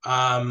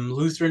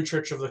 Lutheran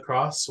Church of the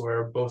Cross,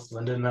 where both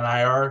Lyndon and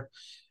I are.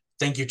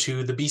 Thank you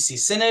to the BC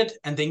Synod,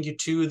 and thank you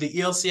to the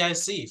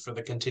ELCIC for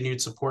the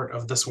continued support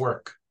of this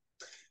work.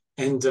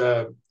 And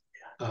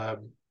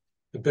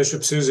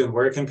Bishop Susan,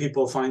 where can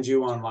people find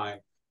you online?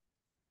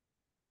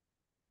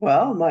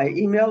 Well, my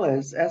email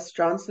is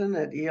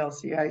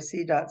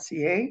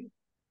sjohnson@elcic.ca,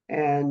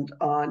 and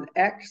on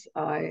X,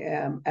 I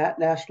am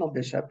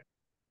 @nationalbishop.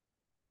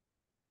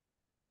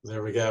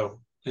 There we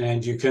go.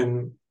 And you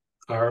can,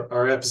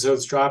 our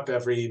episodes drop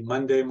every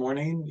Monday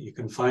morning. You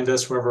can find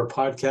us wherever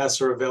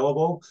podcasts are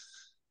available.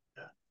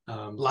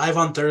 Live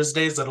on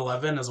Thursdays at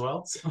 11 as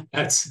well.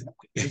 That's,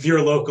 if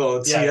you're local,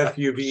 it's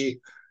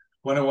CFUV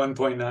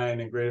 101.9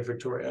 in Greater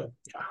Victoria.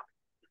 Yeah.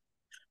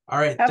 All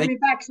right. Have me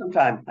back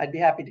sometime. I'd be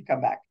happy to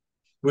come back.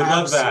 We'd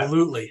love that.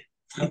 Absolutely.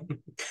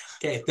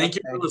 Okay. Thank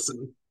you for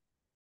listening.